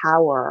much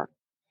power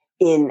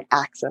in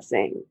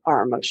accessing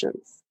our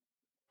emotions.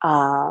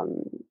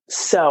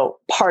 So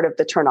part of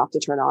the turn off to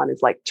turn on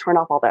is like, turn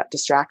off all that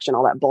distraction,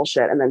 all that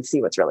bullshit, and then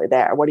see what's really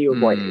there. What are you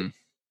avoiding?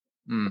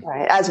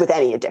 Right. As with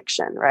any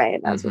addiction, right?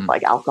 As with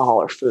like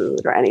alcohol or food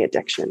or any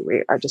addiction,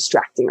 we are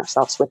distracting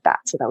ourselves with that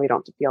so that we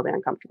don't feel the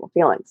uncomfortable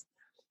feelings.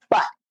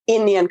 But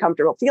in the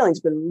uncomfortable feelings,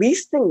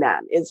 releasing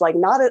them is like,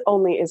 not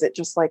only is it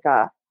just like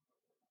a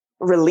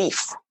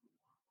relief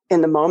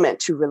in the moment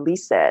to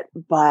release it,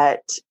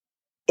 but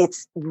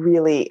it's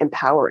really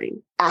empowering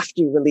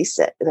after you release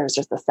it. There's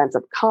just a sense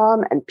of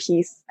calm and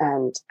peace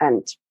and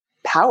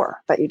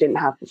power that you didn't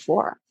have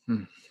before.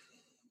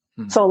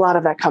 So a lot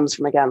of that comes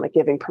from, again, like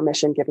giving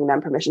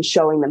them permission,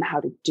 showing them how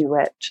to do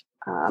it.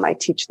 I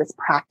teach this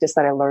practice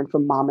that I learned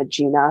from Mama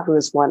Gina,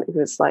 who's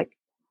like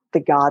the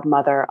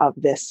godmother of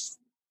this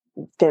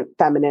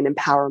feminine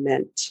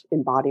empowerment,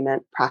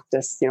 embodiment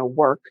practice,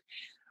 work.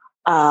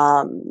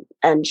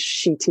 And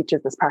she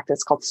teaches this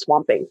practice called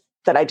swamping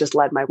that I just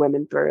led my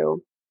women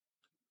through.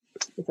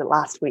 Was it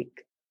last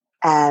week?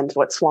 And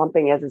what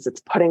swamping is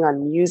it's putting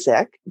on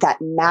music that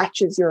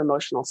matches your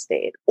emotional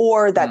state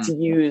or that's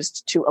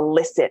used to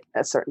elicit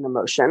a certain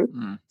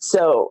emotion.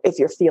 So if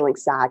you're feeling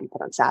sad, you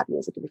put on sad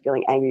music. If you're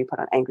feeling angry, you put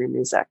on angry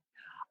music.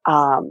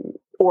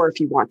 Or if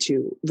you want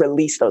to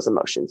release those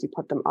emotions, you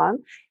put them on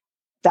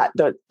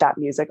that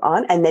music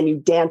on, and then you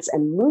dance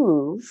and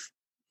move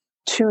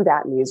to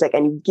that music,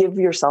 and you give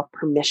yourself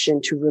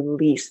permission to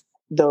release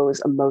those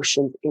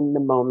emotions in the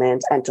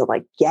moment and to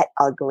like get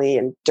ugly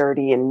and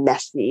dirty and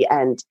messy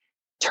and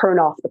turn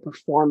off the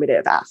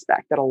performative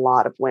aspect that a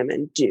lot of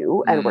women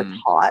do. And we're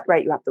taught,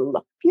 right? You have to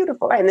look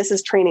beautiful, right? And this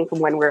is training from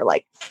when we're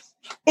like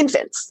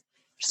infants.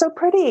 You're so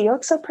pretty. You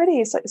look so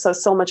pretty.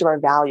 So much of our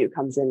value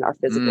comes in our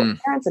physical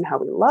appearance and how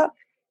we look,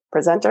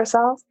 present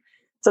ourselves.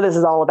 So this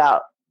is all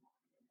about,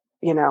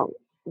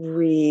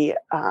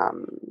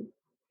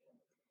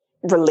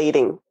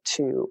 relating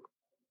to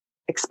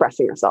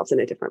expressing ourselves in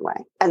a different way,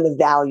 and the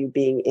value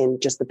being in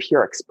just the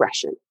pure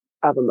expression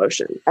of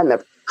emotion and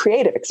the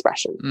creative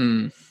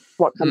expression.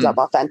 What comes up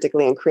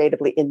authentically and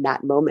creatively in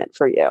that moment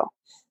for you.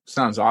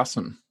 Sounds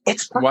awesome.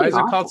 It's Why is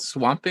awesome. It called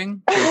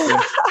swamping?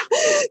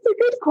 It's a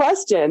good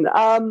question.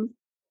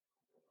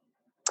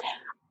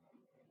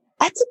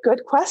 That's a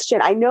good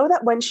question. I know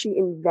that when she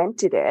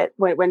invented it,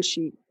 when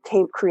she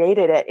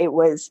created it,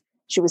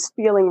 she was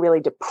feeling really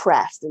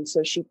depressed. And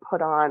so she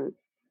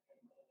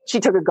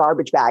took a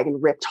garbage bag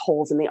and ripped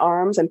holes in the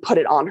arms and put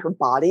it on her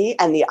body.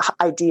 And the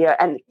idea,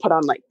 and put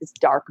on like this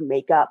dark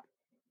makeup.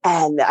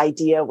 And the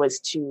idea was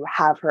to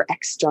have her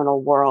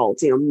external world,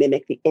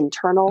 mimic the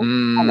internal,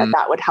 and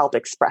that would help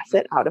express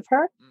it out of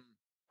her.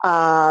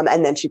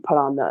 And then she put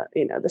on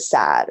the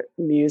sad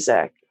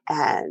music.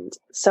 And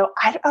so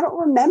I don't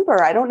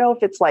remember. I don't know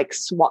if it's like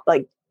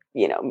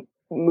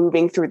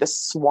moving through the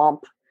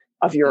swamp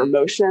of your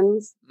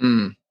emotions.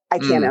 I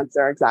can't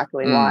answer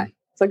exactly why.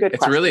 It's a good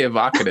question. It's really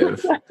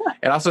evocative.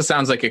 It also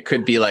sounds like it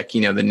could be like,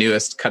 the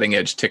newest cutting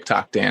edge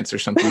TikTok dance or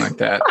something like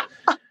that.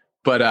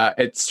 But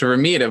it's, for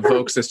me, it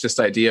evokes this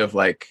idea of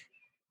like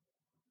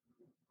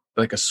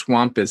a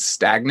swamp is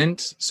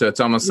stagnant. So it's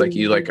almost like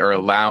you are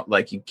allowed,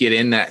 like you get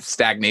in that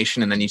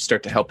stagnation and then you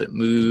start to help it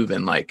move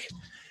and like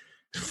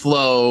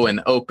flow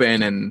and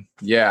open. And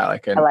I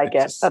like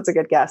it. That's a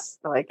good guess.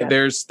 I like it.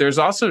 There's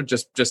also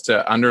just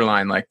to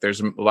underline, like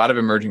there's a lot of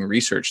emerging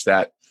research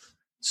that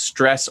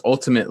stress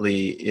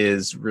ultimately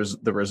is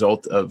the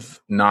result of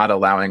not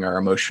allowing our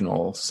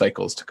emotional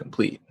cycles to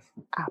complete.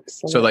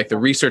 Absolutely. So like the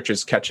research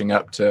is catching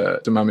up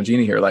to Mama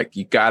Jeannie here. Like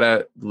you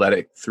gotta let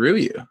it through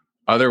you.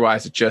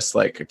 Otherwise it just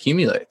like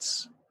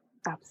accumulates.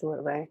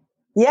 Absolutely.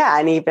 Yeah.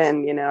 And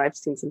even, I've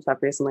seen some stuff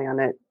recently on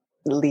it.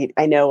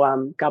 I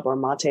know Gabor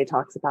Mate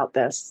talks about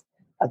this,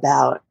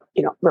 about,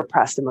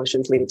 repressed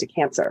emotions leading to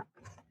cancer.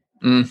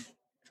 As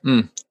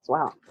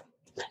well.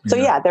 So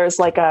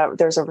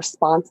there's a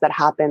response that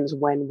happens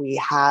when we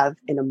have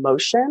an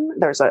emotion.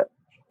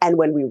 And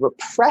when we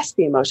repress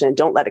the emotion,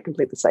 don't let it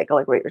complete the cycle,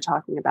 like what you're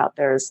talking about,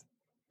 there's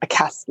a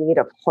cascade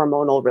of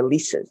hormonal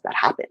releases that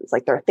happens.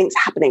 Like there are things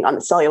happening on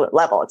the cellular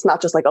level. It's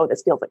not just like, oh,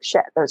 this feels like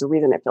shit. There's a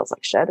reason it feels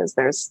like shit, is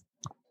there's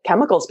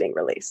chemicals being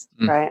released,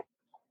 right?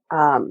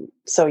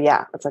 It's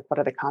like, what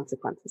are the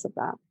consequences of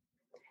that?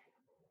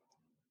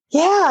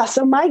 Yeah.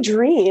 So my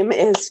dream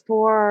is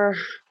for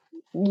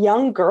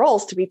young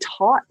girls to be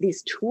taught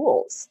these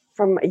tools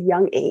from a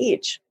young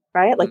age,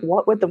 right? Like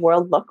what would the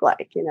world look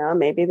like?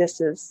 Maybe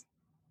this is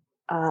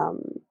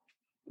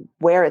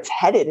where it's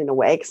headed in a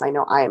way, because I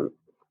know I'm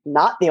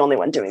not the only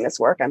one doing this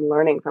work. I'm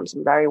learning from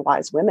some very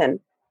wise women,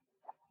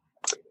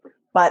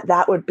 but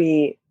that would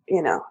be,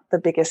 the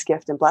biggest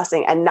gift and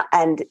blessing.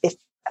 And if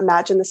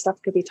imagine this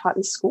stuff could be taught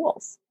in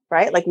schools,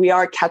 right? Like we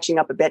are catching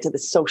up a bit to the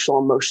social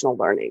emotional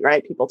learning,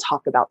 right? People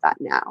talk about that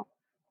now,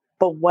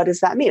 but what does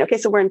that mean? Okay.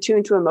 So we're in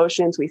tune to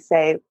emotions. We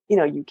say,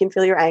 you can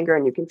feel your anger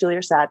and you can feel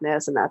your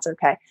sadness, and that's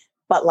okay.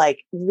 But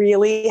like,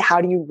 really,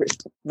 how do you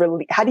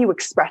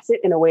express it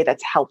in a way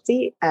that's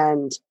healthy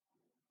and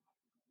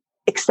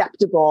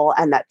acceptable,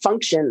 and that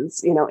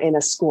functions, in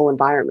a school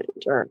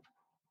environment or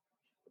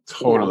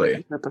totally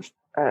a group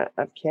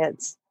of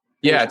kids?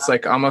 Yeah, it's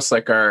like almost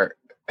like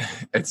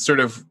it's sort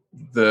of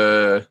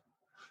the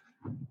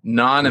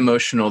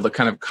non-emotional, the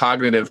kind of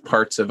cognitive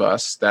parts of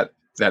us that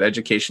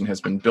education has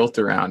been built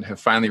around have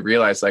finally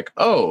realized, like,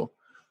 oh,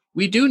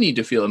 we do need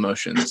to feel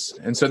emotions.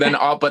 And so then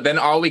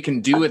all we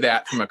can do with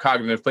that from a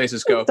cognitive place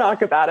is go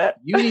talk about it.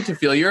 You need to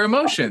feel your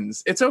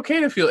emotions. It's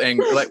okay to feel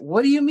angry. Like,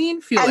 what do you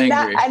mean feel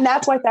angry? And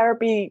that's why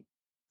therapy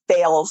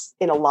fails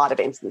in a lot of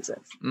instances.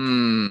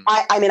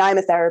 I mean, I'm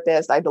a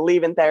therapist. I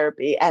believe in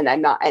therapy, and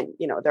I'm not, and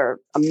there are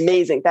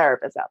amazing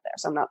therapists out there.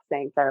 So I'm not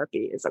saying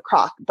therapy is a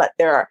crock, but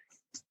there are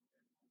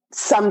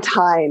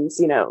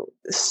sometimes,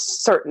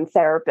 certain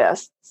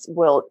therapists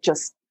will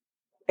just,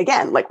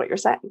 again, like what you're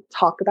saying,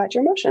 talk about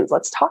your emotions.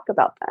 Let's talk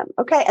about them.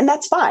 Okay. And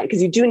that's fine,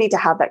 because you do need to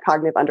have that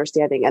cognitive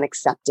understanding and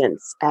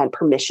acceptance and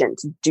permission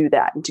to do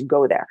that and to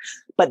go there.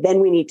 But then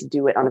we need to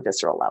do it on a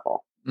visceral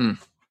level.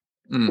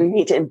 We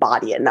need to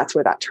embody it. And that's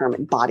where that term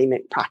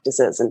embodiment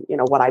practices and,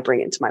 what I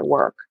bring into my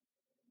work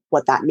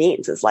what that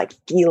means is like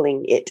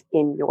feeling it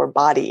in your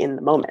body in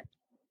the moment.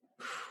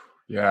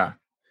 Yeah.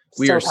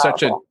 We So are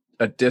such powerful.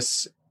 a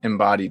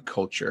disembodied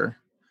culture.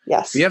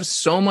 Yes. We have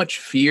so much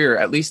fear,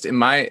 at least in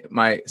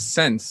my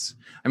sense.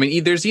 I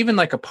mean, there's even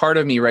like a part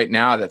of me right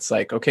now that's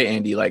like, okay,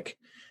 Andy, like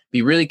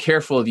be really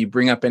careful if you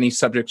bring up any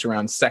subjects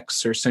around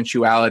sex or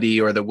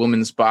sensuality or the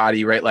woman's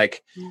body, right?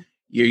 Like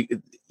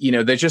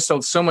there's just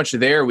so much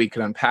there we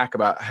could unpack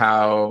about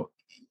how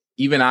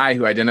even I,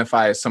 who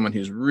identify as someone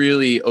who's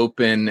really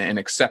open and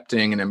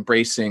accepting and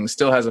embracing,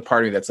 still has a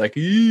part of me that's like,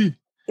 "Eeh,"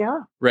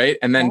 Yeah. right.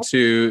 And then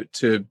to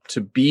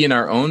be in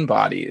our own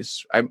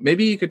bodies,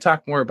 maybe you could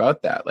talk more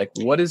about that. Like,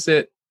 what is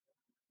it?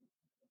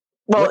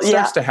 Well, What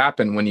starts to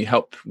happen when you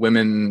help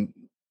women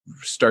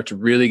start to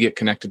really get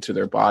connected to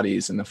their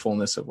bodies and the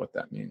fullness of what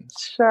that means?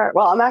 Sure.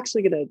 Well, I'm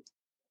actually going to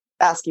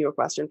ask you a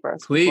question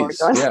first.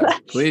 Please. Yeah,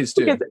 please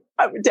do. Because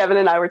Devin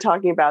and I were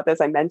talking about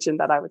this. I mentioned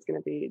that I was going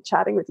to be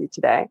chatting with you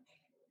today.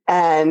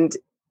 And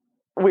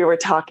we were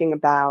talking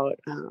about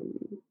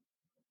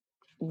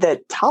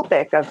the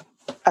topic of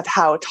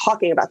how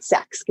talking about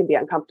sex can be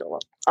uncomfortable,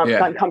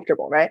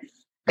 right?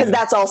 Because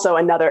that's also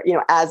another,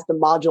 as the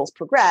modules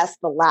progress,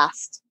 the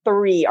last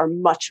 3 are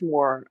much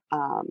more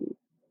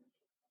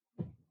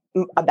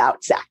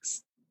about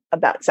sex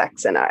and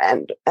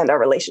our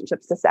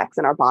relationships to sex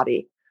and our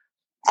body.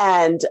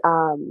 And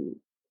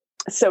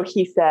so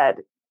he said,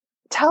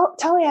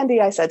 tell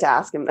Andy I said to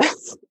ask him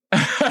this.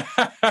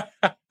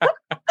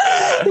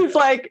 He's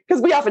like,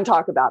 because we often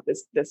talk about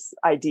this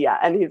idea,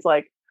 and he's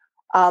like,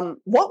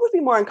 what would be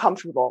more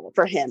uncomfortable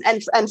for him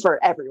and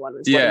for everyone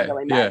is what he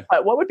really meant.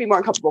 But what would be more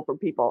uncomfortable for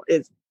people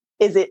is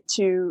it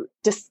to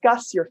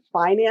discuss your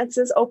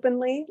finances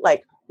openly?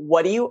 Like,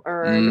 what do you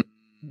earn?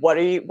 What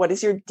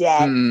is your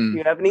debt? Do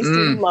you have any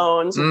student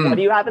loans? What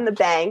do you have in the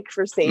bank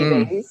for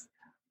savings?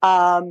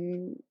 Or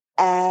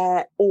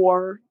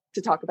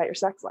to talk about your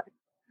sex life.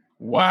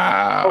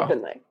 Wow.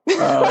 Openly.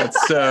 Oh,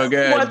 that's so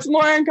good. What's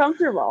more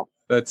uncomfortable?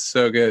 That's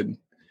so good.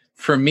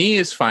 For me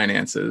is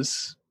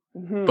finances,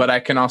 but I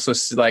can also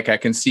I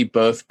can see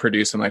both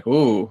produce. I'm like,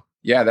 ooh,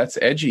 yeah, that's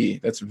edgy.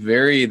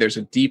 There's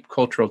a deep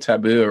cultural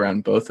taboo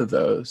around both of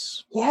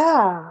those.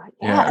 Yeah.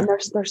 And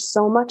there's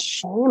so much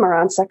shame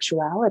around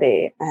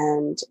sexuality.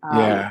 And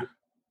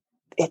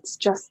it's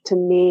just, to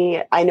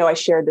me, I know I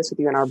shared this with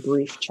you in our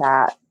brief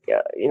chat,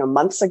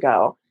 months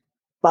ago,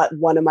 but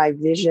one of my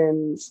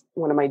visions,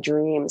 one of my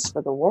dreams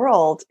for the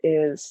world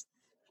is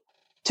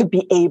to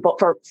be able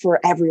for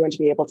everyone to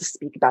be able to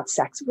speak about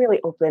sex really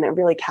open and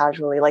really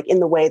casually, like in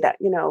the way that,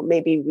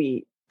 maybe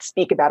we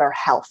speak about our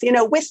health,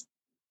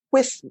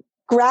 with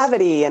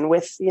gravity and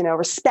with,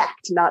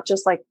 respect, not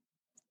just like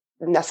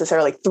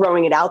necessarily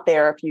throwing it out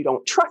there if you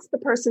don't trust the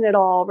person at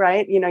all,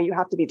 right? You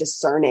have to be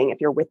discerning if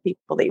you're with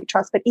people that you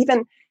trust. But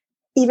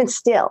even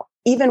still,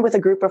 even with a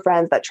group of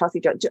friends that trust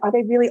each other, are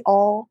they really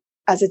all,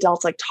 as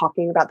adults, like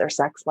talking about their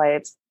sex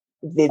lives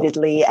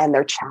vividly and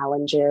their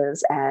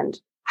challenges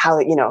and how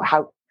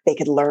they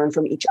could learn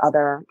from each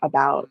other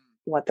about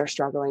what they're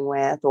struggling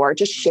with, or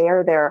just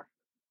share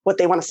what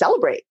they want to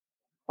celebrate?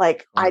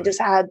 Like, I just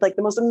had like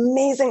the most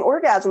amazing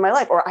orgasm in my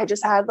life, or I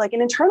just had like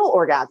an internal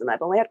orgasm.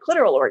 I've only had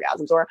clitoral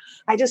orgasms, or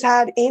I just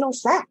had anal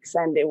sex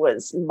and it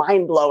was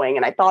mind blowing.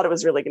 And I thought it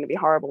was really going to be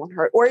horrible and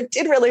hurt, or it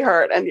did really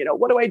hurt. And,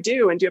 what do I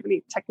do? And do you have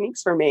any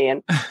techniques for me?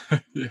 And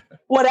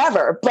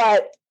whatever.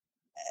 But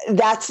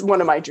that's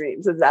one of my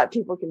dreams, is that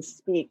people can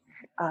speak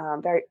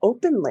very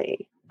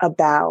openly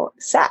about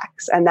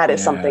sex. And that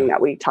is something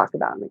that we talk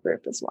about in the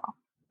group as well.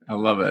 I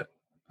love it.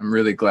 I'm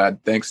really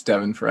glad. Thanks,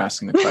 Devin, for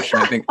asking the question.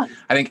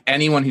 I think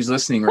anyone who's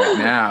listening right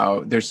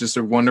now, there's just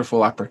a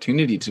wonderful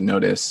opportunity to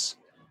notice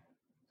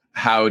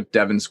how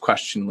Devin's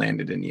question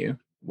landed in you,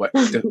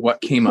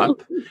 what came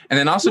up. And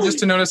then also just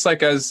to notice,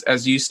 like,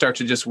 as you start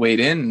to just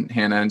wade in,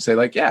 Hana, and say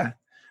like, yeah,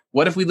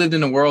 what if we lived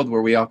in a world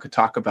where we all could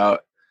talk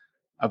about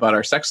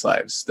our sex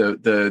lives,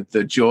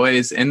 the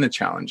joys and the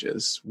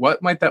challenges?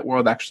 What might that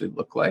world actually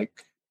look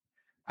like?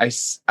 I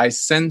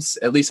sense,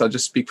 at least I'll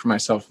just speak for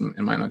myself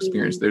in my own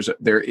experience.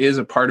 There is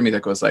a part of me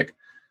that goes like,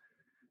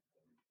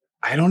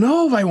 I don't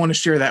know if I want to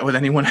share that with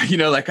anyone. I don't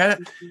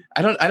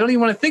even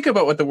want to think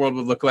about what the world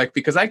would look like,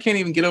 because I can't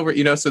even get over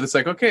it. So it's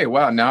like, okay,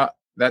 wow, now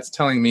that's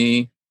telling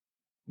me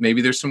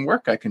maybe there's some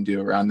work I can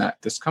do around that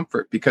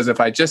discomfort. Because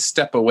if I just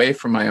step away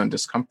from my own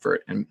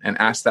discomfort and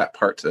ask that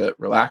part to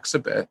relax a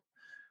bit,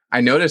 I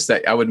noticed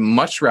that I would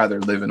much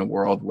rather live in a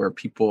world where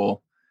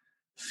people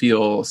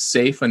feel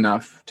safe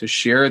enough to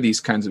share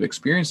these kinds of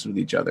experiences with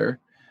each other.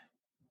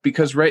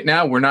 Because right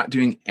now we're not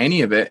doing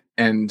any of it.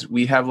 And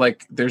we have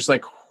there's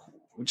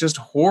just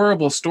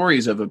horrible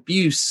stories of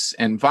abuse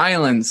and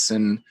violence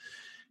and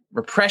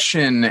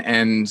repression.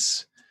 And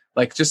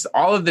like, just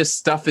all of this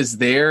stuff is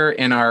there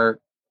in our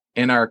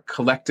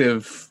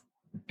collective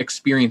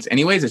experience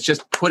anyways. It's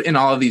just put in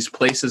all of these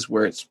places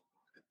where it's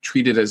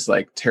treated as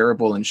like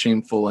terrible and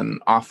shameful and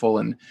awful.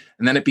 And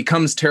then it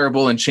becomes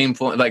terrible and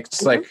shameful.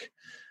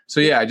 So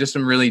yeah, I just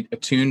am really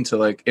attuned to,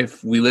 like,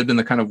 if we lived in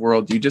the kind of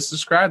world you just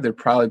described, there'd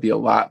probably be a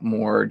lot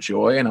more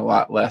joy and a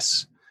lot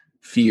less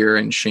fear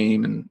and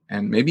shame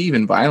and maybe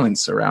even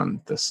violence around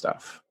this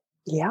stuff.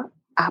 Yeah,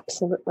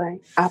 absolutely.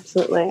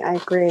 Absolutely. I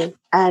agree.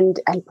 And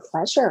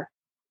pleasure.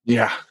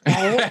 Yeah.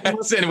 Right? And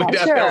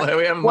Pleasure.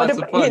 we have lots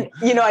of fun.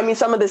 I mean,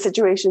 some of the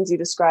situations you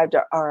described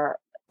are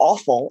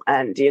awful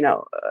and,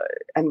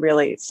 and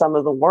really some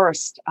of the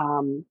worst,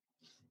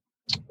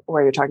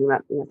 where you're talking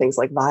about things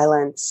like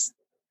violence,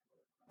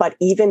 but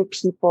even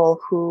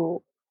people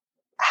who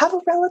have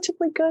a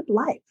relatively good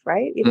life,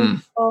 right? Even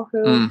people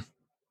who,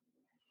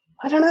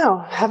 I don't know,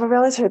 have a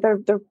relative,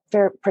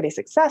 they're pretty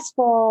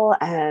successful,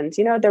 and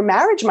their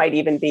marriage might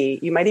even be,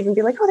 you might even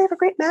be like, oh, they have a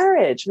great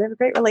marriage, they have a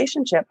great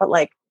relationship, but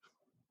like,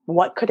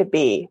 what could it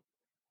be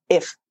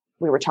if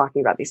we were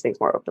talking about these things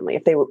more openly,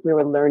 if we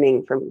were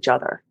learning from each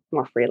other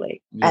more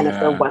freely, and if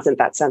there wasn't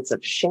that sense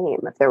of shame,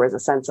 if there was a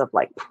sense of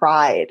like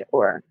pride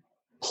or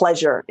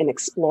pleasure in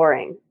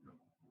exploring.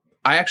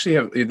 I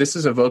actually this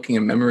is evoking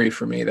a memory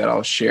for me that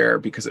I'll share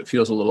because it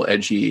feels a little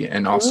edgy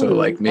and also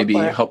like maybe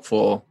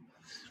helpful.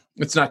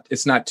 It's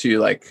not too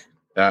like,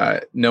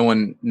 no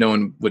one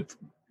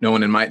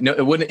in my, no,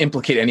 it wouldn't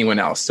implicate anyone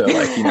else. So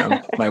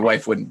like, my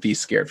wife wouldn't be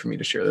scared for me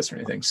to share this or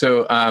anything.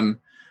 So,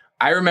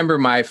 I remember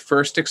my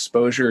first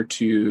exposure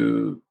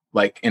to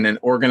like in an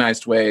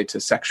organized way to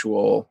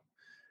sort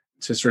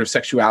of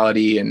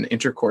sexuality and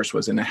intercourse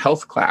was in a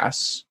health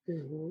class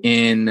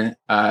in,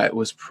 it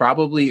was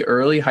probably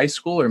early high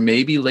school or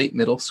maybe late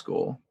middle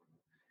school.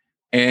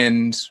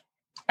 And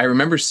I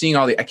remember seeing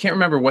I can't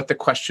remember what the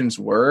questions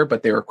were,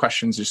 but they were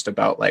questions just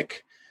about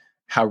like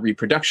how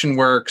reproduction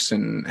works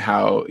and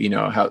how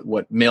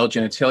what male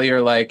genitalia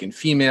are like and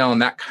female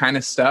and that kind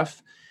of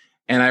stuff.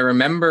 And I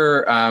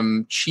remember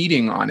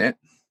cheating on it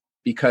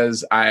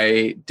because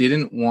I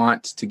didn't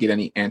want to get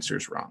any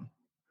answers wrong.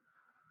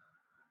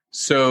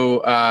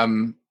 So,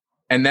 and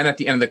then at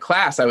the end of the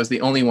class, I was the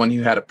only one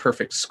who had a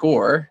perfect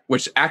score,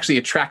 which actually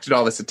attracted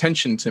all this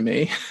attention to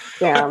me.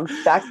 Yeah,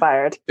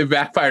 backfired. It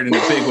backfired in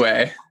a big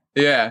way.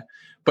 Yeah.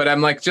 But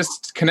I'm like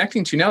just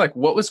connecting to now, like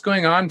what was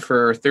going on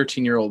for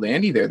 13-year-old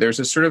Andy there? There's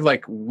a sort of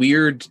like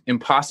weird,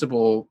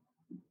 impossible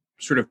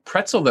sort of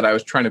pretzel that I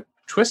was trying to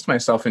twist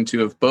myself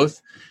into of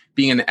both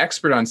being an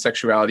expert on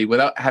sexuality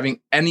without having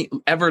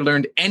ever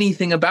learned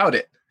anything about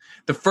it.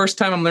 The first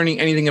time I'm learning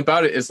anything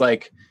about it is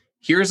like,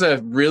 here's a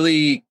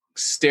really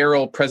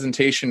sterile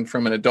presentation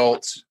from an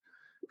adult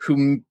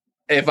who,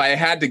 if I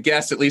had to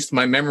guess, at least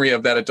my memory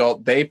of that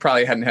adult, they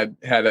probably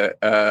hadn't had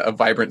a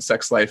vibrant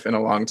sex life in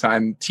a long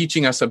time,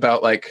 teaching us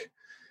about like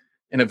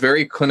in a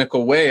very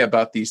clinical way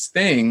about these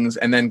things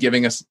and then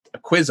giving us a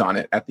quiz on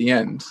it at the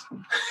end.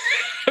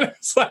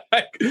 It's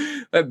like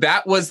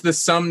that was the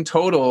sum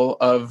total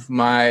of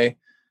my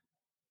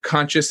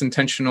conscious,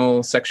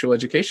 intentional sexual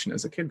education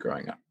as a kid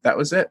growing up. That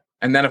was it.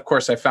 And then, of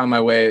course, I found my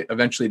way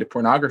eventually to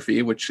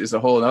pornography, which is a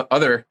whole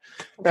other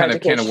kind of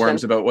can of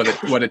worms about what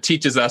it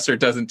teaches us or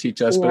doesn't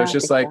teach us. Yeah, but it's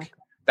just like,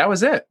 that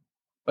was it.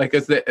 Like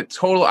it's the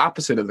total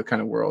opposite of the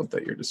kind of world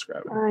that you're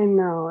describing. I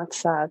know. It's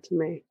sad to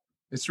me.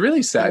 It's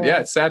really sad. Yeah,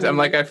 it's sad. I'm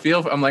like,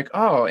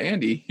 oh,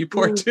 Andy, you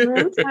poor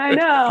too. I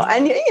know.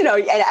 And, and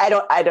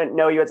I don't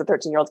know you as a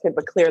 13-year-old kid,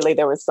 but clearly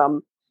there was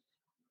some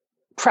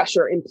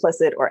pressure,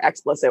 implicit or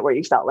explicit, where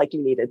you felt like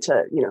you needed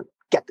to,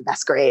 get the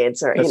best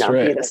grades or,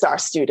 right, be the star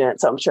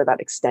student. So I'm sure that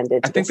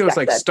extended. I think there was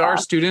like star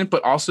student,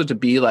 but also to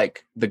be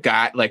like the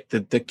guy, like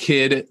the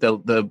kid,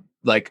 the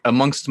like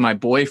amongst my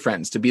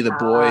boyfriends, to be the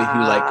boy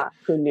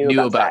who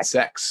knew about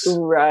sex.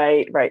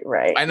 Right.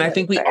 And I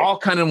think we all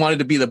kind of wanted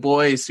to be the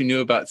boys who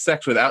knew about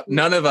sex without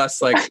none of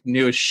us like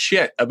knew a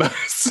shit about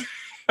sex.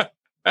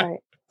 Right.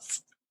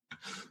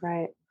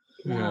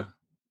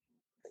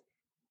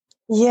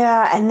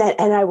 Yeah.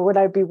 And what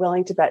I'd be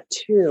willing to bet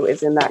too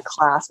is in that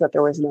class that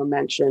there was no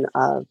mention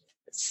of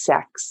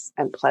sex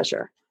and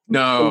pleasure.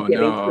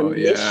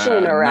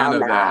 Permission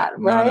around that,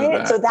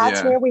 right? So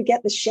that's where we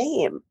get the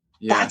shame.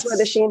 Yes. That's where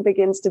the shame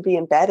begins to be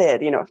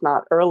embedded, if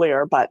not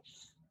earlier, but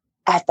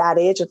at that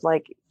age of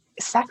like,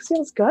 sex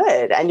feels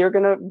good and you're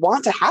going to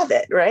want to have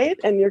it, right?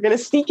 And you're going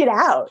to seek it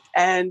out.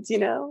 And,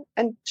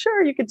 and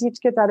sure, you could teach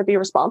kids how to be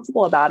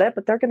responsible about it,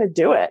 but they're going to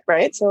do it,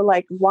 right? So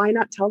like, why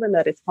not tell them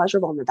that it's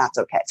pleasurable and that that's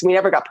okay? So we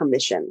never got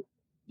permission.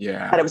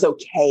 Yeah. That it was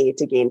okay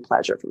to gain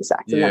pleasure from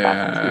sex. And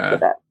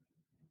that's it.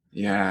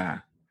 Yeah.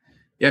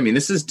 Yeah. I mean,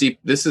 this is deep.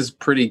 This is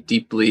pretty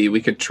deeply,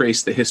 we could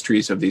trace the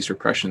histories of these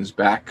repressions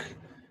back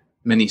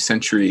many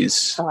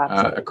centuries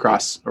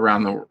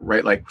around the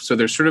right. Like, so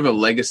there's sort of a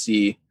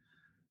legacy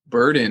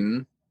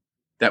burden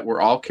that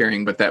we're all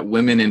carrying, but that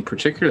women in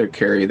particular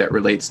carry that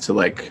relates to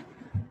like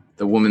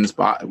a woman's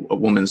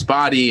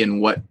body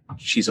and what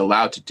she's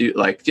allowed to do.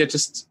 Like,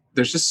 there's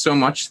just so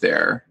much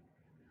there.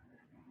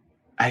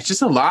 It's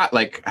just a lot.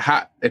 Like,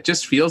 it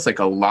just feels like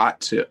a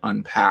lot to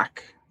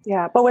unpack.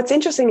 Yeah, but what's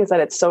interesting is that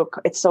it's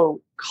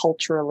so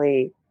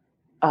culturally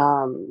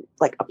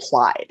like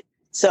applied.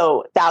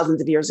 So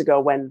thousands of years ago,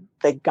 when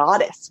the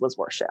goddess was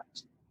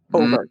worshipped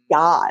over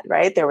God,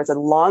 right? There was a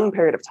long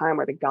period of time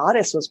where the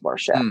goddess was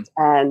worshipped.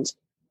 And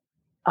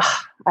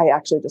I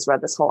actually just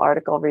read this whole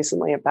article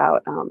recently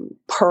about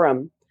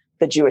Purim.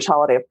 The Jewish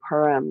holiday of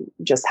Purim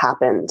just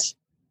happened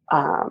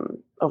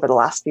over the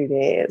last few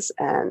days,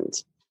 and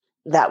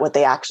that what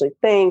they actually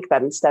think,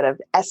 that instead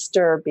of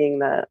Esther being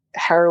the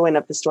heroine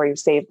of the story who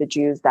saved the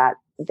Jews, that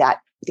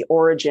the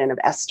origin of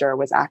Esther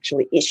was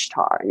actually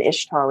Ishtar, and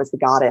Ishtar was the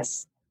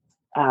goddess,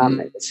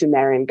 the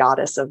Sumerian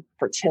goddess of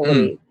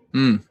fertility,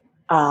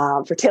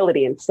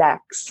 fertility and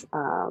sex,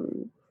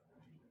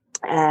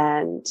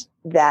 and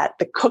that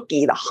the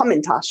cookie, the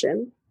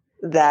Hamantaschen,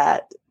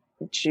 that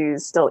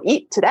Jews still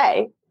eat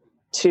today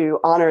to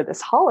honor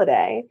this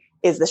holiday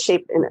is the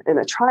shape in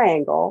a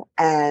triangle,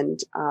 and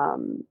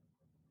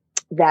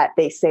that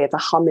they say it's a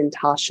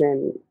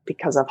Hamantaschen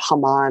because of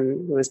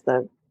Haman, who is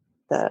the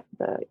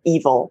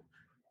evil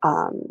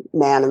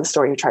man in the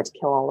story who tried to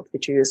kill all of the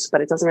Jews.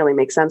 But it doesn't really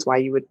make sense why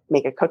you would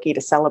make a cookie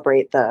to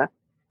celebrate the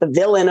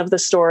villain of the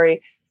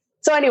story.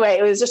 So anyway,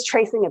 it was just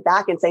tracing it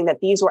back and saying that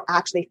these were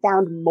actually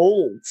found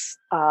molds.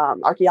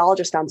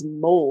 Archaeologists found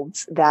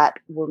molds that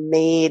were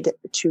made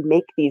to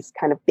make these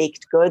kind of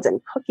baked goods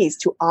and cookies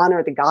to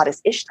honor the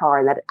goddess Ishtar,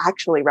 and that it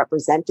actually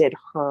represented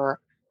her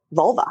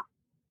vulva.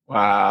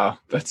 Wow,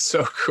 that's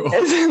so cool.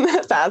 Isn't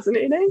that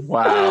fascinating?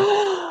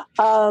 Wow.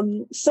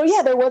 So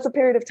yeah, there was a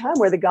period of time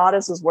where the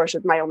goddess was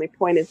worshipped. My only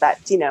point is that,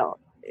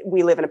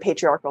 we live in a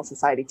patriarchal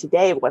society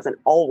today. It wasn't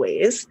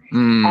always.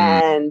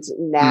 And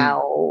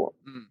now,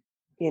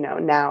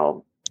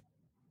 now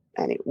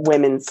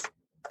women's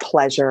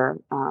pleasure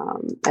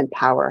and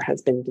power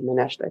has been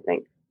diminished, I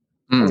think,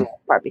 in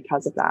part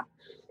because of that.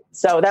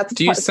 So that's.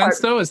 Do you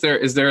sense though? Is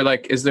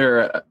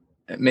there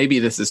maybe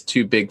this is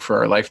too big for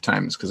our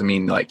lifetimes? Because I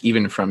mean, like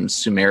even from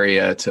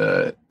Sumeria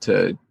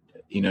to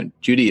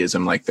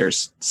Judaism, like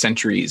there's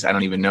centuries. I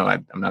don't even know.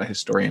 I'm not a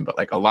historian, but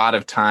like a lot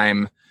of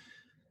time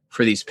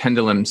for these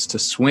pendulums to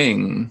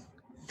swing.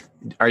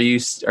 Are you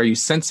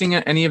sensing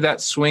any of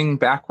that swing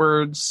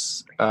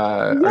backwards?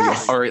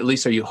 Yes. Or at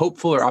least are you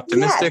hopeful or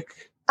optimistic?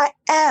 Yes,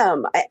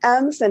 I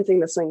am sensing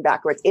the swing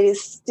backwards. It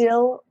is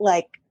still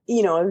like,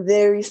 a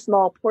very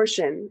small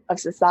portion of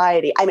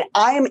society. I mean,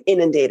 I am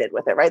inundated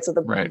with it, right? So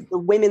the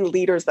women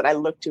leaders that I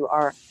look to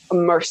are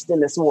immersed in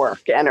this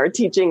work and are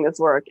teaching this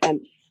work,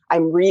 and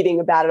I'm reading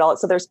about it all.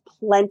 So there's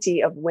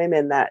plenty of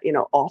women that,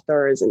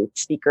 authors and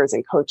speakers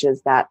and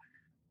coaches that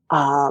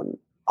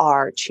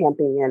are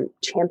championing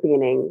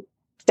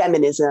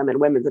feminism and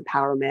women's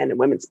empowerment and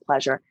women's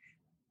pleasure.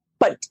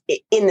 But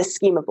in the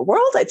scheme of the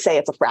world, I'd say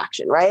it's a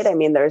fraction, right? I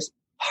mean, there's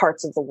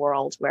parts of the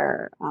world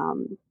where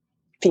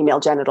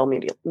female genital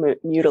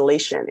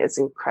mutilation is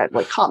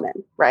incredibly common,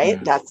 right?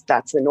 Yeah.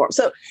 That's the norm.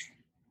 So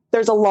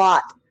there's a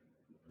lot.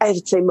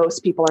 I'd say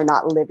most people are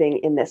not living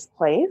in this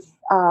place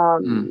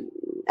and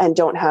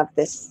don't have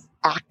this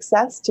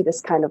access to this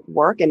kind of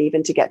work, and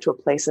even to get to a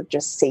place of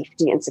just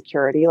safety and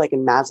security, like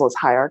in Maslow's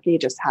hierarchy,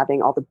 just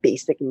having all the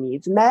basic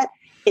needs met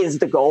is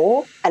the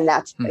goal. And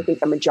that's, I think,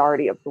 the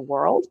majority of the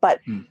world. But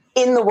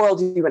in the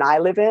world you and I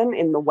live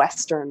in the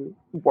Western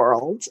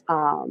world,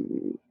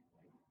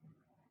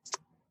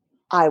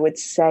 I would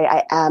say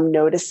I am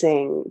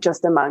noticing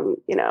just among,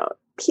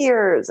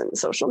 peers and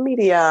social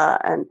media,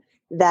 and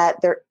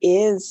that there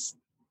is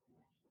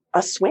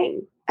a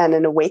swing and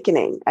an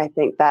awakening. I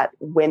think that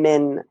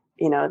women,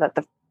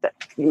 that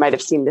you might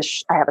have seen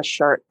this. I have a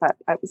shirt that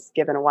I was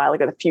given a while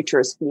ago. The future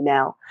is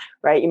female,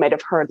 right? You might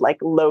have heard like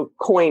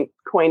coined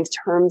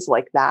terms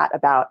like that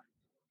about,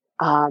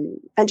 and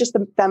just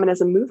the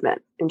feminism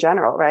movement in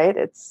general, right?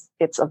 It's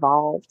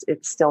evolved.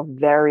 It's still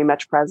very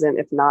much present,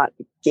 if not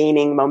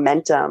gaining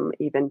momentum,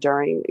 even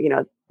during,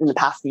 in the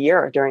past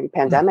year during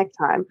pandemic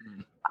time.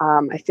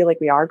 I feel like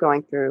we are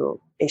going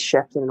through a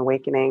shift and an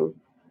awakening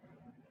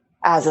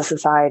as a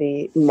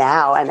society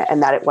now,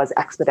 and that it was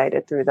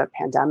expedited through the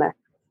pandemic.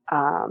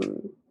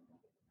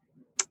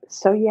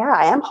 So yeah,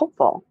 I am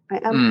hopeful.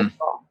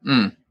 Hopeful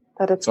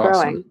that it's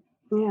growing.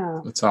 Awesome.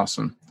 Yeah. That's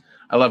awesome.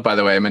 I love, by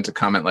the way, I meant to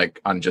comment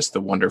like on just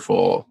the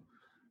wonderful,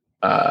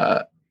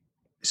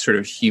 sort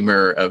of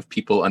humor of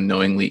people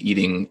unknowingly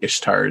eating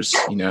Ishtar's,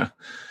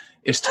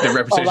 the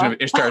representation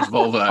of Ishtar's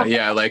vulva.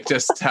 Yeah. Like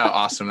just how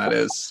awesome that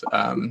is.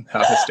 How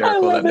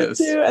hysterical that is.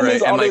 Too. And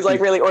there's all these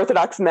like really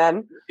Orthodox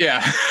men.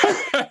 Yeah.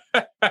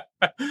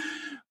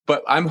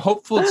 But I'm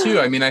hopeful too.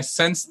 I mean, I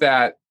sense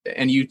that,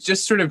 and you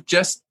just sort of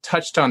just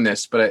touched on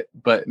this, but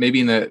maybe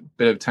in the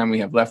bit of time we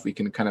have left, we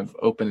can kind of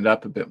open it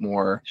up a bit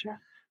more.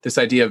 Sure. This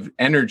idea of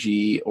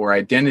energy or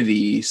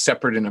identity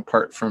separate and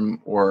apart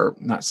from, or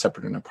not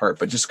separate and apart,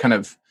 but just kind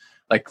of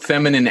like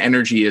feminine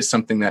energy is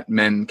something that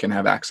men can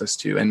have access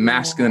to, and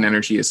masculine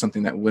energy is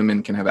something that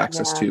women can have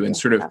access to, and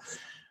sort of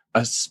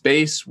a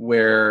space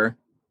where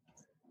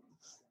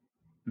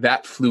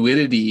that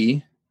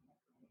fluidity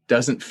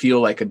doesn't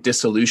feel like a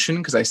dissolution.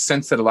 Because I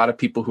sense that a lot of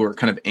people who are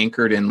kind of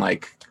anchored in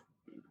like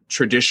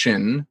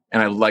tradition,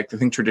 and I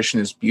think tradition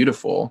is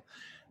beautiful,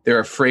 they're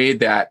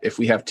afraid that if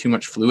we have too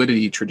much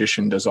fluidity,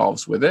 tradition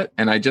dissolves with it.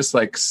 And I just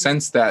like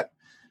sense that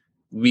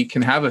we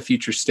can have a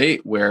future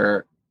state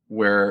where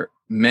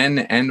men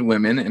and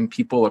women and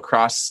people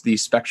across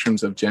these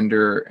spectrums of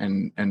gender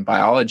and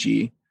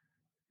biology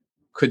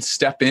could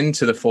step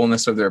into the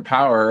fullness of their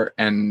power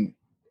and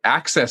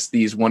access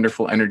these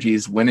wonderful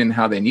energies when and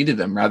how they needed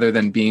them, rather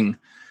than being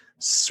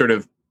sort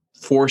of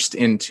forced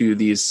into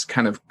these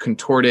kind of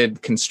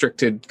contorted,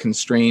 constricted,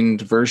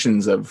 constrained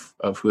versions of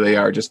who they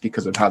are just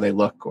because of how they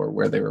look or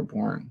where they were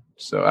born.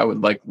 So I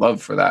would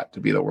love for that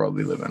to be the world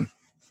we live in.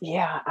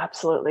 Yeah,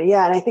 absolutely.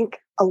 Yeah. And I think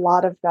a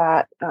lot of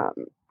that,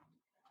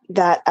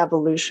 that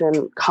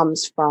evolution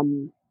comes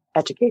from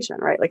education,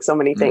 right? Like so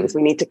many things,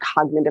 we need to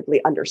cognitively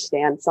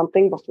understand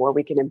something before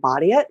we can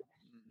embody it.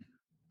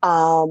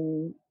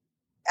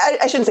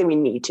 I shouldn't say we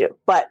need to,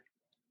 but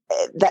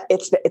that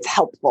it's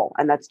helpful.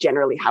 And that's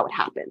generally how it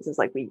happens. It's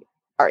like we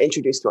are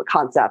introduced to a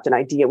concept, an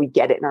idea, we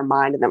get it in our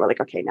mind, and then we're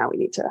like, okay, now we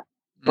need to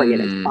bring it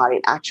into the body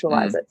and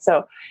actualize it.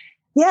 So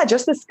yeah,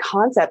 just this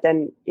concept.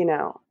 And,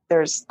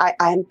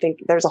 I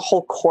think there's a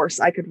whole course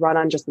I could run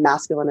on just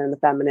masculine and the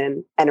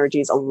feminine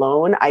energies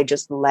alone. I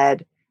just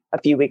led a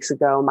few weeks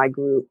ago my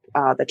group,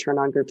 the Turn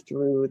On group,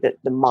 through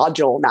the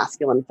module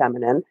masculine,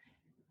 feminine.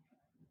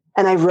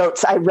 And I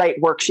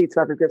write worksheets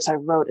for every group. So I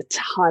wrote a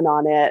ton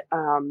on it.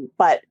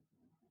 But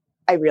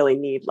I really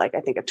need I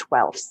think a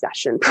 12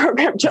 session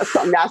program just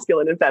on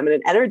masculine and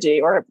feminine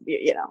energy, or,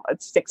 a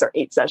 6 or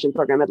 8 session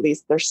program, at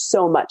least. There's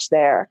so much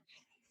there.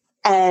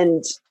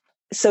 And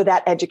so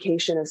that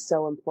education is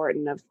so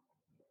important of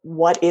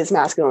what is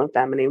masculine and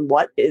feminine,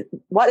 what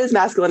is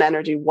masculine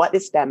energy, what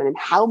is feminine,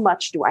 how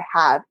much do I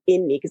have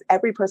in me? Because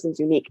every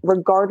person's unique,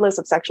 regardless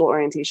of sexual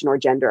orientation or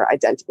gender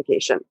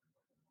identification.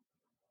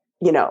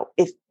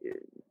 If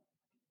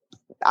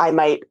I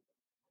might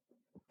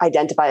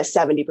identify as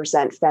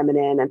 70%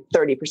 feminine and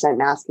 30%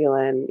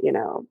 masculine,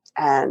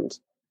 and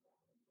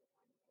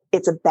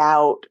it's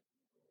about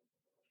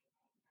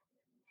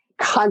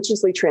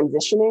consciously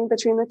transitioning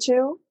between the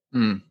two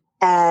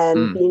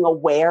and being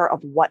aware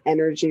of what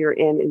energy you're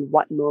in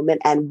what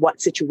moment, and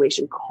what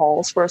situation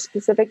calls for a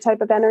specific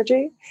type of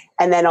energy.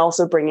 And then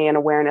also bringing in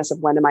awareness of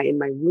when am I in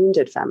my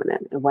wounded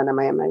feminine and when am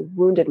I in my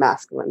wounded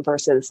masculine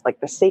versus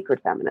the sacred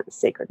feminine, the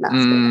sacred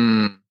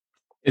masculine.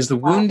 Is the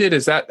wounded,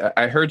 is that,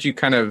 I heard you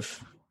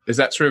is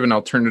that sort of an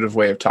alternative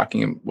way of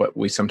talking what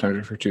we sometimes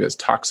refer to as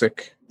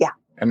toxic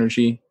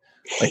energy?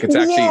 It's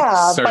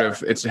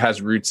actually it has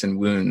roots in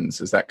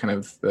wounds. Is that kind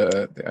of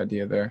the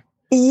idea there?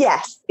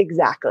 Yes,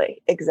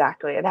 exactly. It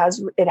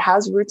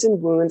has roots in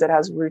wounds. It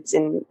has roots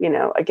in,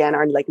 again,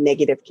 our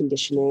negative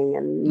conditioning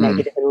and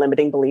negative and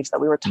limiting beliefs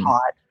that we were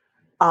taught.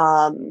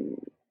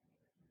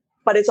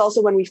 But it's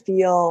also when we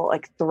feel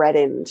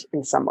threatened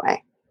in some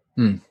way,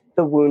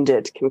 the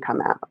wounded can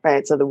come out,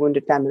 right? So the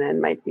wounded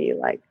feminine might be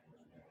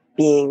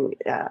being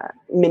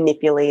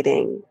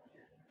manipulating,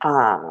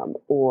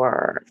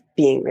 or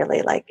being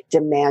really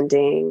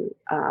demanding,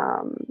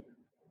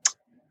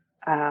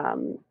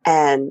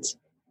 and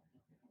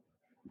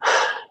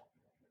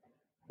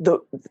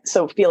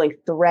so feeling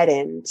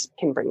threatened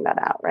can bring that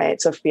out,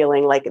 right? So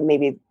feeling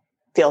maybe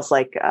feels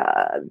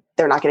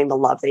they're not getting the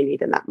love they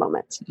need in that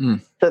moment.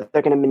 So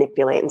they're going to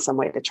manipulate in some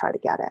way to try to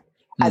get it.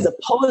 As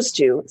opposed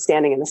to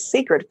standing in the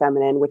sacred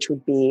feminine, which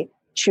would be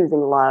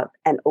choosing love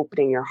and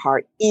opening your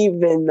heart,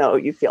 even though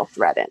you feel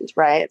threatened,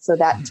 right? So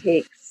that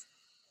takes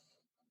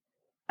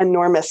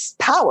enormous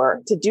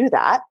power to do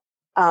that.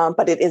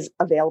 But it is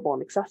available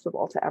and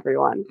accessible to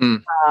everyone.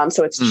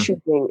 So it's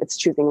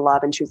choosing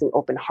love and choosing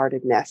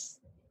open-heartedness.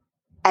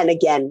 And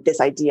again,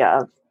 this idea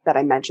of that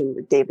I mentioned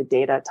that David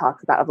Data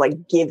talks about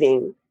of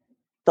giving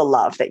the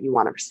love that you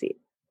want to receive.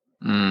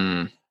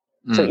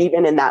 So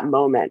even in that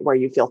moment where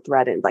you feel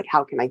threatened,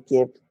 how can I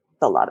give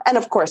the love? And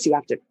of course you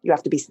have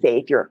to be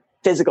safe. Your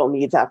physical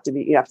needs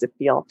you have to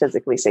feel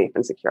physically safe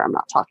and secure. I'm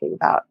not talking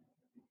about,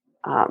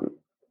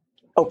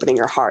 opening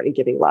your heart and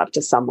giving love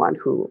to someone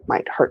who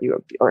might hurt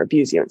you or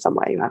abuse you in some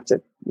way. You have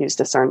to use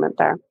discernment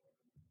there.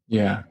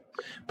 Yeah.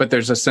 But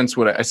there's I sense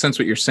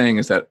what you're saying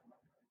is that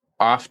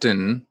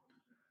often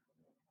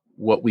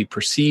what we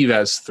perceive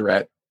as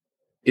threat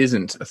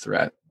isn't a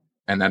threat.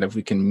 And that if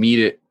we can meet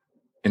it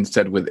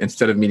instead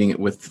of meeting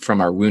it from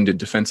our wounded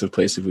defensive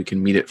place, if we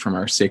can meet it from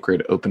our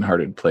sacred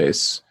open-hearted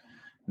place,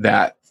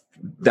 that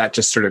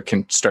just sort of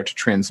can start to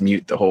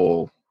transmute the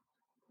whole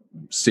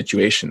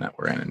situation that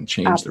we're in and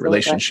change the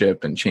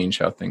relationship and change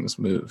how things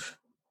move.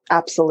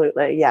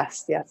 Absolutely.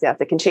 Yes.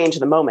 It can change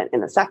the moment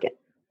in a second,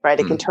 right?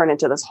 It can turn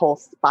into this whole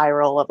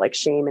spiral of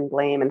shame and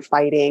blame and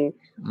fighting,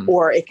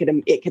 or it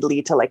could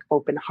lead to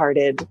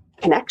open-hearted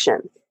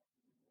connection,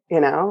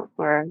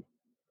 or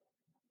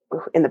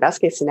in the best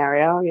case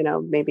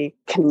scenario, maybe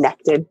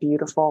connected,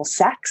 beautiful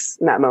sex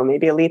in that moment.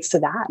 Maybe it leads to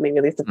that. Maybe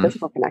it leads to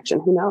physical connection.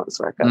 Who knows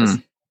where it goes?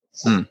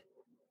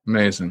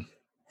 Amazing.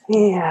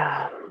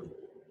 Yeah.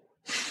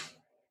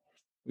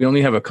 We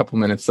only have a couple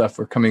minutes left.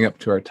 We're coming up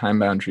to our time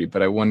boundary,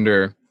 but I want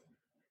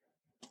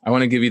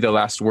to give you the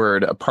last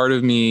word. A part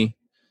of me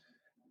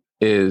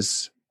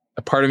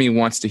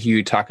wants to hear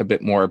you talk a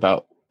bit more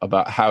about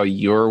how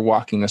you're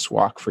walking this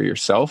walk for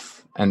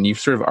yourself. And you've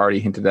sort of already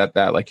hinted at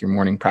that, your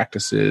morning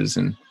practices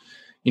and,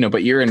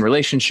 but you're in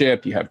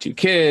relationship, you have 2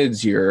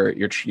 kids, you're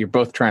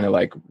both trying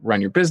to run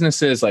your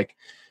businesses.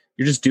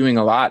 You're just doing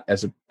a lot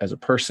as a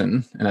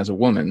person and as a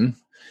woman.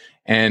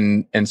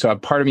 And so a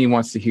part of me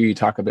wants to hear you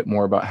talk a bit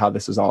more about how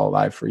this is all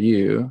alive for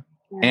you.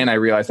 And I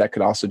realized that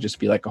could also just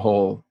be like a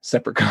whole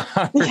separate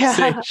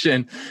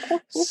conversation.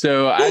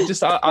 So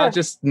I'll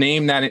just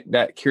name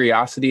that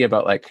curiosity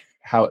about like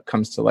how it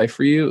comes to life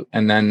for you,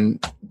 and then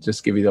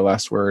just give you the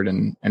last word,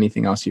 and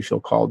anything else you feel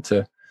called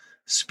to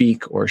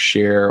speak or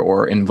share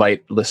or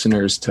invite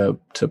listeners to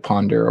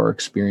ponder or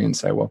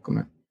experience. I welcome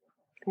it.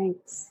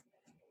 Thanks.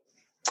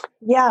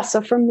 Yeah.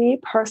 So for me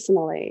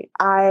personally,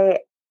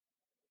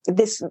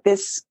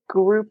 this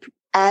group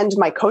and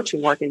my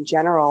coaching work in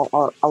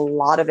general, a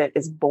lot of it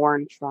is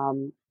born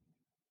from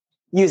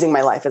using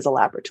my life as a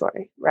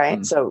laboratory,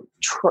 right? So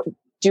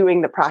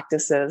doing the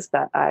practices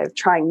that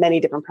trying many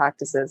different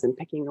practices and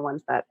picking the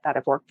ones that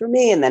have worked for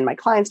me, and then my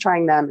clients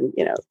trying them,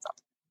 and,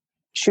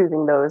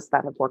 choosing those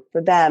that have worked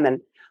for them,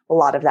 and a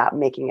lot of that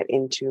making it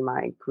into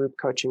my group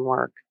coaching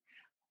work.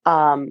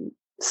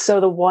 So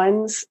the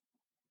ones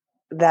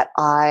that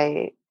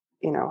I,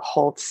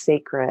 hold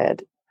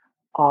sacred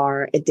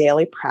are a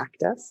daily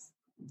practice.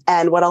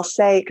 And what I'll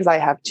say, because I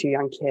have 2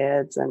 young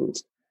kids, and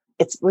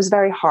it was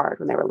very hard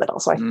when they were little.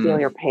 So I feel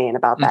your pain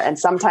about that. And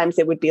sometimes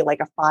it would be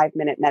like a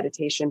 5-minute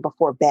meditation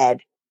before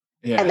bed.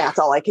 Yeah. And that's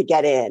all I could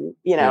get in,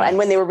 and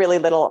when they were really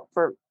little,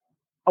 for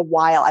a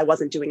while, I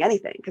wasn't doing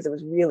anything because it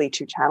was really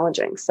too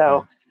challenging.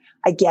 So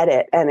I get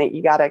it. And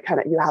you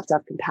have to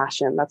have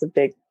compassion. That's a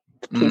big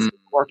piece of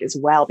work as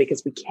well,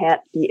 because we can't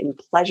be in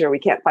pleasure. We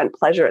can't find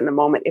pleasure in the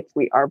moment if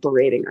we are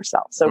berating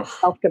ourselves. So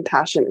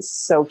self-compassion is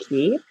so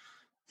key.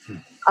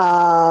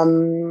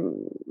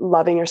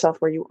 Loving yourself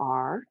where you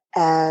are.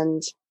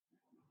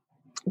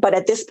 But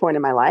at this point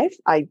in my life,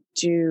 I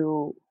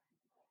do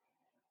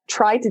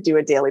try to do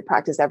a daily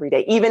practice every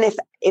day, even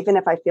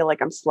if I feel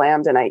like I'm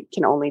slammed and I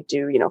can only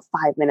do,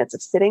 5 minutes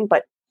of sitting,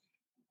 but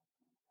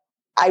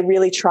I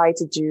really try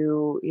to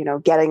do,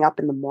 getting up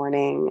in the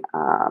morning.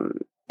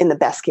 In the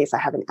best case, I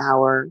have an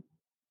hour,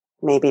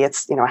 maybe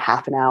it's, a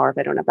half an hour if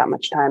I don't have that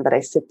much time, but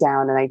I sit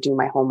down and I do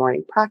my whole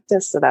morning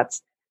practice. So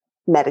that's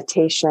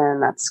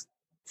meditation, that's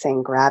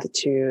saying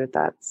gratitude,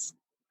 that's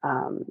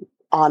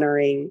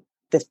honoring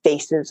the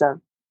faces of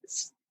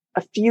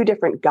a few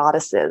different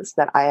goddesses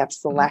that I have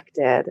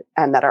selected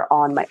and that are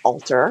on my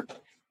altar.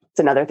 It's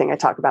another thing I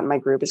talk about in my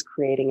group, is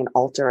creating an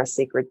altar, a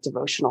sacred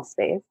devotional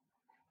space,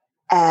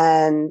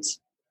 and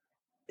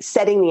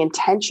setting the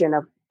intention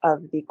of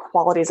the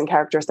qualities and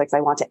characteristics I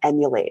want to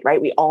emulate,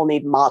 right? We all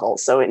need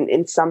models. So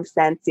in some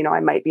sense, I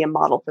might be a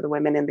model for the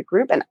women in the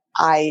group, and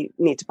I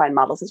need to find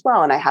models as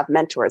well. And I have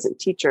mentors and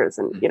teachers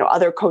and,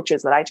 other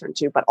coaches that I turn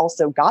to, but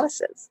also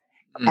goddesses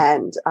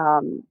and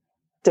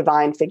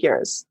divine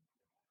figures.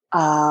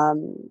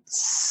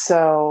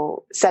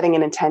 So setting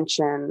an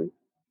intention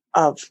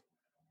of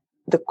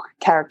the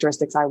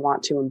characteristics I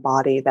want to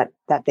embody that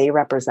they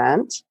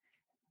represent.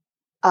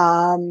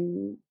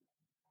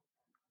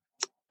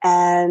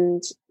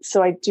 And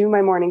so I do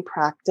my morning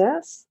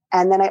practice,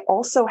 and then I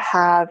also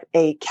have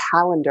a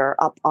calendar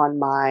up on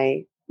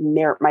my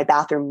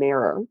bathroom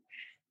mirror,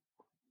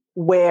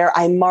 where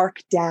I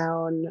mark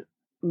down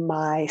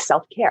my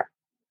self-care.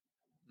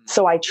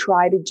 So I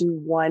try to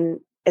do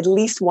at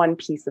least one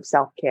piece of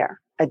self-care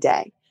a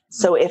day.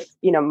 So if,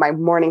 my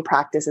morning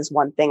practice is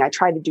one thing, I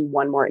try to do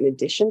one more in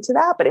addition to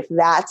that. But if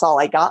that's all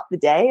I got the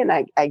day, and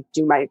I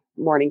do my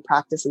morning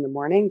practice in the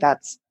morning,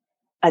 that's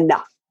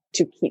enough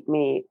to keep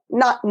me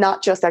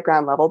not just at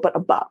ground level, but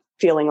above,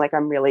 feeling like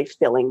I'm really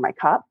filling my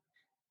cup.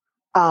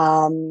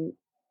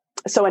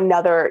 So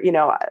another,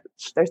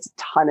 there's a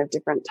ton of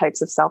different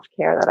types of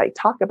self-care that I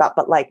talk about,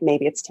 but like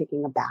maybe it's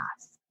taking a bath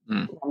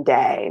one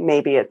day.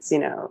 Maybe it's,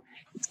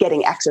 it's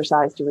getting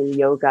exercise, doing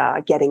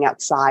yoga, getting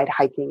outside,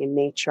 hiking in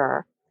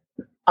nature,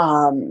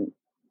 having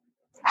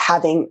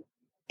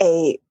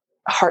a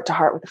heart to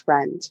heart with a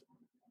friend,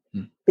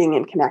 being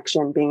in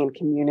connection, being in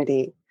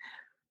community.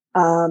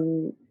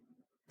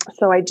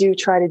 So I do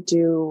try to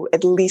do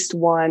at least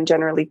one,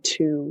 generally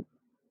 2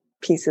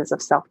 pieces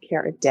of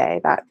self-care a day.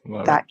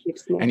 That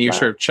keeps me. And you're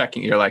sort of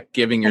checking, you're like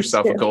giving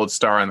yourself a gold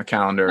star on the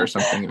calendar or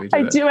something.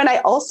 I do. And I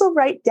also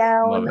write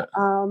down,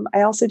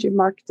 I also do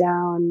mark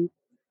down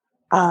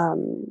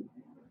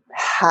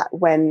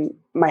when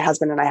my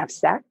husband and I have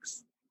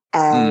sex,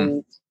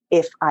 and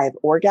if I've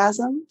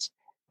orgasmed,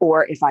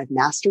 or if I've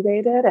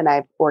masturbated and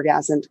I've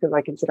orgasmed, because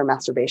I consider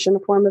masturbation a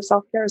form of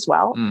self-care as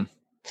well.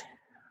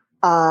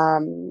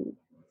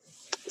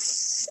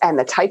 And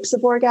the types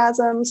of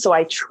orgasms. So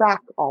I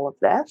track all of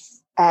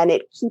this, and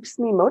it keeps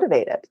me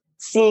motivated,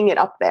 seeing it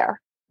up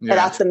there. Yeah. And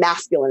that's the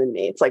masculine in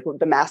me. It's like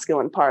the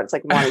masculine part. It's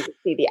like wanting to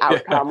see the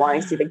outcome,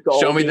 wanting to see the goal.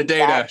 Show me the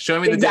data. Show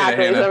me the data,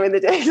 Hana. Show me the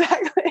data.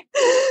 Exactly.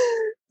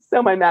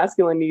 So my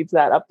masculine needs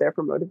that up there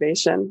for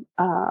motivation,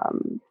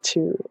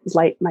 to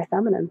light my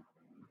feminine.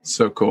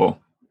 So cool.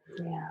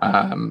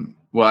 Yeah.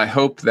 Well, I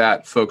hope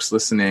that folks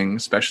listening,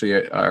 especially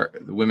the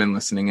women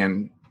listening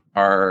in,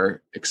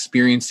 are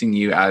experiencing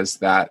you as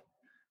that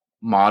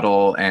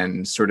model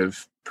and sort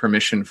of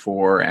permission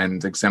for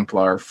and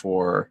exemplar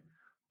for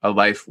a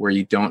life where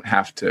you don't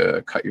have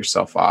to cut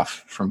yourself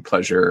off from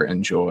pleasure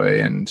and joy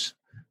and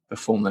the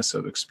fullness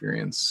of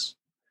experience.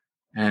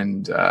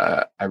 And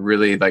I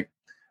really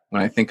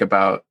when I think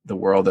about the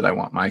world that I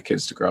want my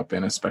kids to grow up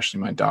in, especially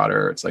my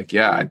daughter, it's like,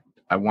 yeah,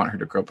 I want her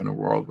to grow up in a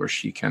world where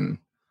she can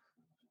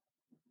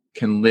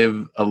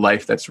live a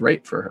life that's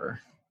right for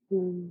her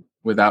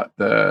without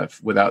the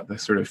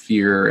sort of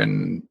fear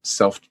and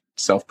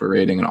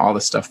self-berating and all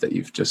the stuff that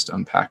you've just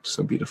unpacked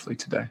so beautifully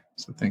today.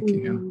 So thank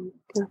you, Hana.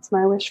 That's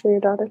my wish for your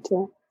daughter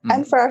too.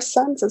 And for our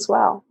sons as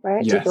well,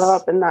 right? Yes. To grow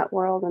up in that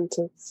world and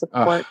to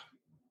support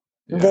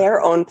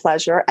their own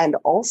pleasure and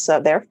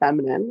also their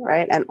feminine,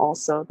 right? And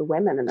also the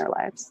women in their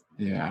lives.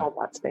 Yeah. Hold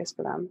that space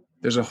for them.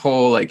 There's a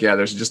whole,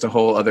 there's just a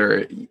whole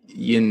other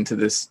yin to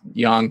this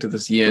yang to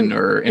this yin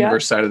or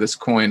inverse side of this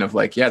coin of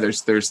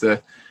there's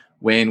the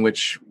way in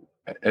which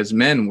as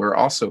men, we're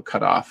also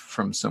cut off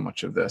from so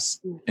much of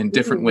this in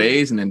different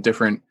ways and in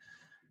different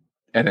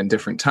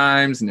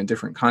times and in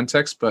different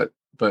contexts. But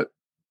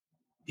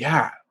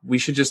yeah, we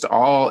should just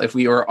all, if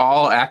we are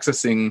all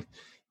accessing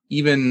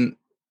even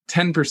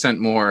 10%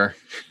 more.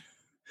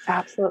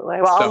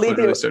 Absolutely. Well, I'll leave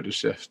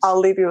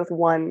you with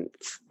one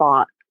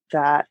thought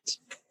that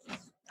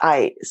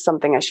I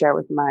share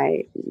with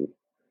my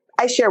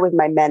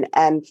men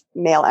and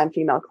male and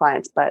female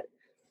clients, but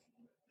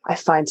I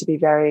find to be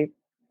very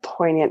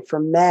poignant for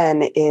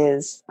men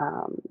is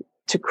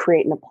to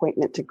create an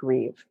appointment to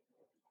grieve,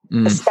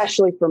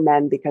 especially for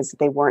men, because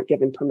they weren't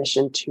given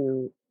permission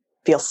to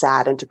feel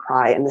sad and to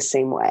cry in the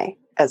same way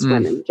as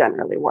women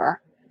generally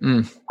were.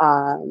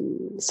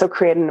 So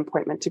create an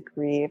appointment to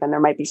grieve. And there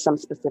might be some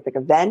specific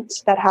event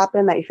that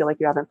happened that you feel like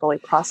you haven't fully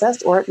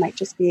processed, or it might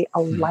just be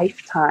a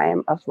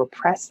lifetime of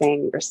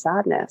repressing your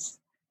sadness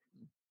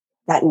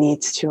that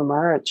needs to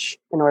emerge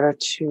in order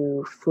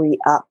to free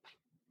up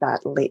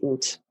that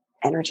latent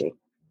energy.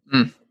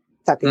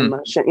 That the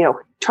emotion,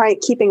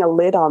 keeping a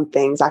lid on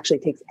things actually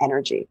takes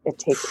energy. It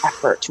takes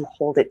effort to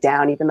hold it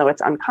down, even though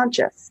it's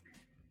unconscious.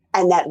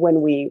 And that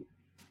when we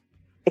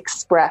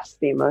express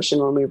the emotion,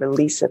 when we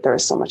release it, there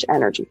is so much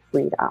energy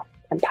freed up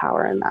and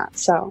power in that.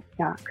 So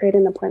create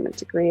an appointment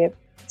to grieve,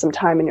 some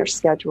time in your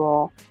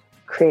schedule,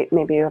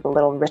 maybe you have a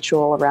little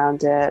ritual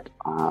around it.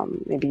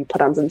 Maybe you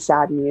put on some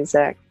sad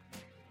music,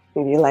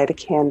 maybe you light a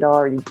candle,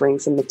 or you bring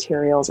some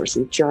materials or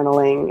some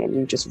journaling and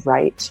you just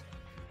write.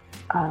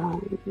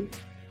 And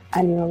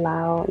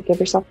you give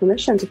yourself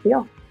permission to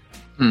feel.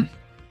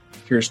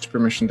 Here's to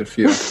permission to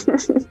feel.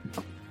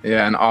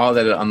 Yeah, and all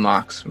that it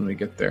unlocks when we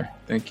get there.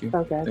 Thank you.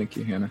 So good. Thank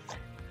you, Hana.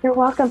 You're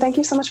welcome. Thank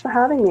you so much for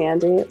having me,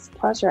 Andy. It's a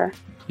pleasure.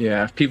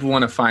 Yeah, if people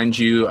want to find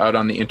you out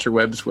on the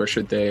interwebs, where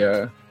should they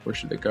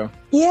go?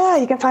 Yeah,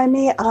 you can find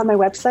me on my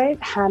website,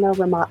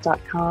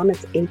 hanaramat.com.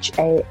 It's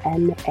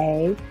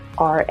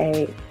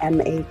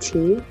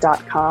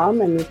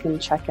HANARAMAT.com. And you can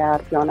check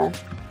out if you want to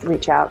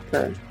reach out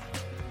for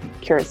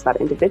curious about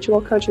individual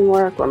coaching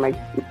work, or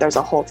there's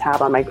a whole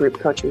tab on my group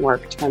coaching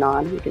work, turn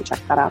on. You can check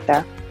that out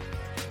there.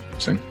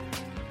 Interesting.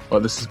 Well,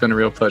 this has been a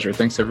real pleasure.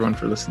 Thanks everyone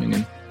for listening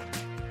in.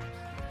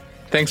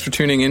 Thanks for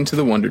tuning in to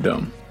the Wonder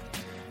Dome.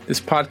 This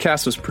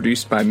podcast was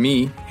produced by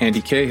me,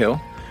 Andy Cahill,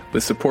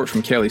 with support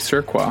from Kelly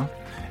Surqua,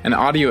 and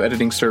audio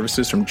editing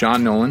services from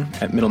John Nolan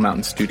at Middle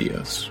Mountain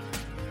Studios.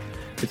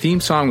 The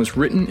theme song was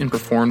written and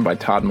performed by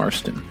Todd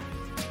Marston.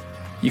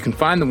 You can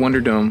find the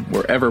Wonder Dome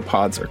wherever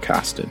pods are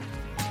casted.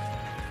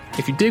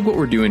 If you dig what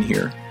we're doing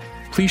here,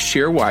 please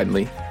share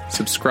widely,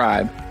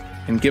 subscribe,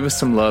 and give us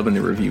some love in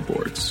the review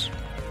boards.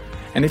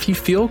 And if you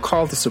feel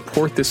called to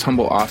support this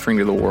humble offering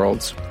to the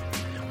world,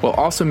 while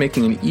also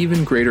making an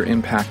even greater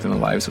impact in the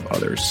lives of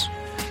others,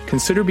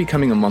 consider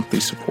becoming a monthly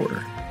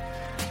supporter.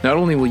 Not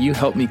only will you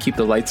help me keep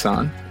the lights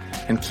on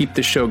and keep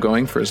this show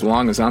going for as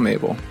long as I'm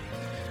able,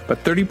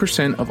 but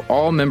 30% of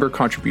all member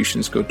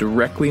contributions go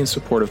directly in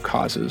support of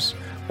causes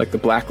like the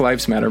Black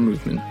Lives Matter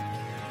movement,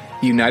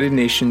 the United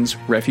Nations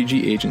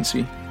Refugee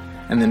Agency,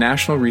 and the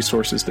National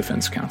Resources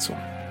Defense Council.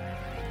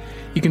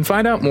 You can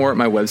find out more at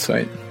my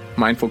website,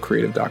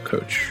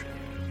 mindfulcreative.coach,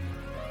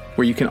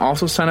 where you can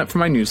also sign up for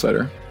my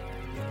newsletter,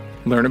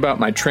 learn about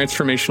my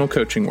transformational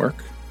coaching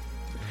work,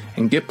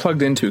 and get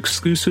plugged into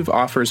exclusive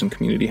offers and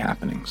community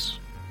happenings.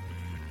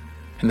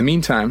 In the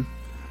meantime,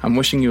 I'm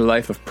wishing you a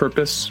life of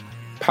purpose,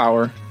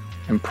 power,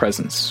 and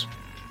presence.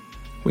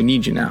 We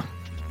need you now,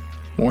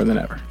 more than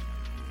ever.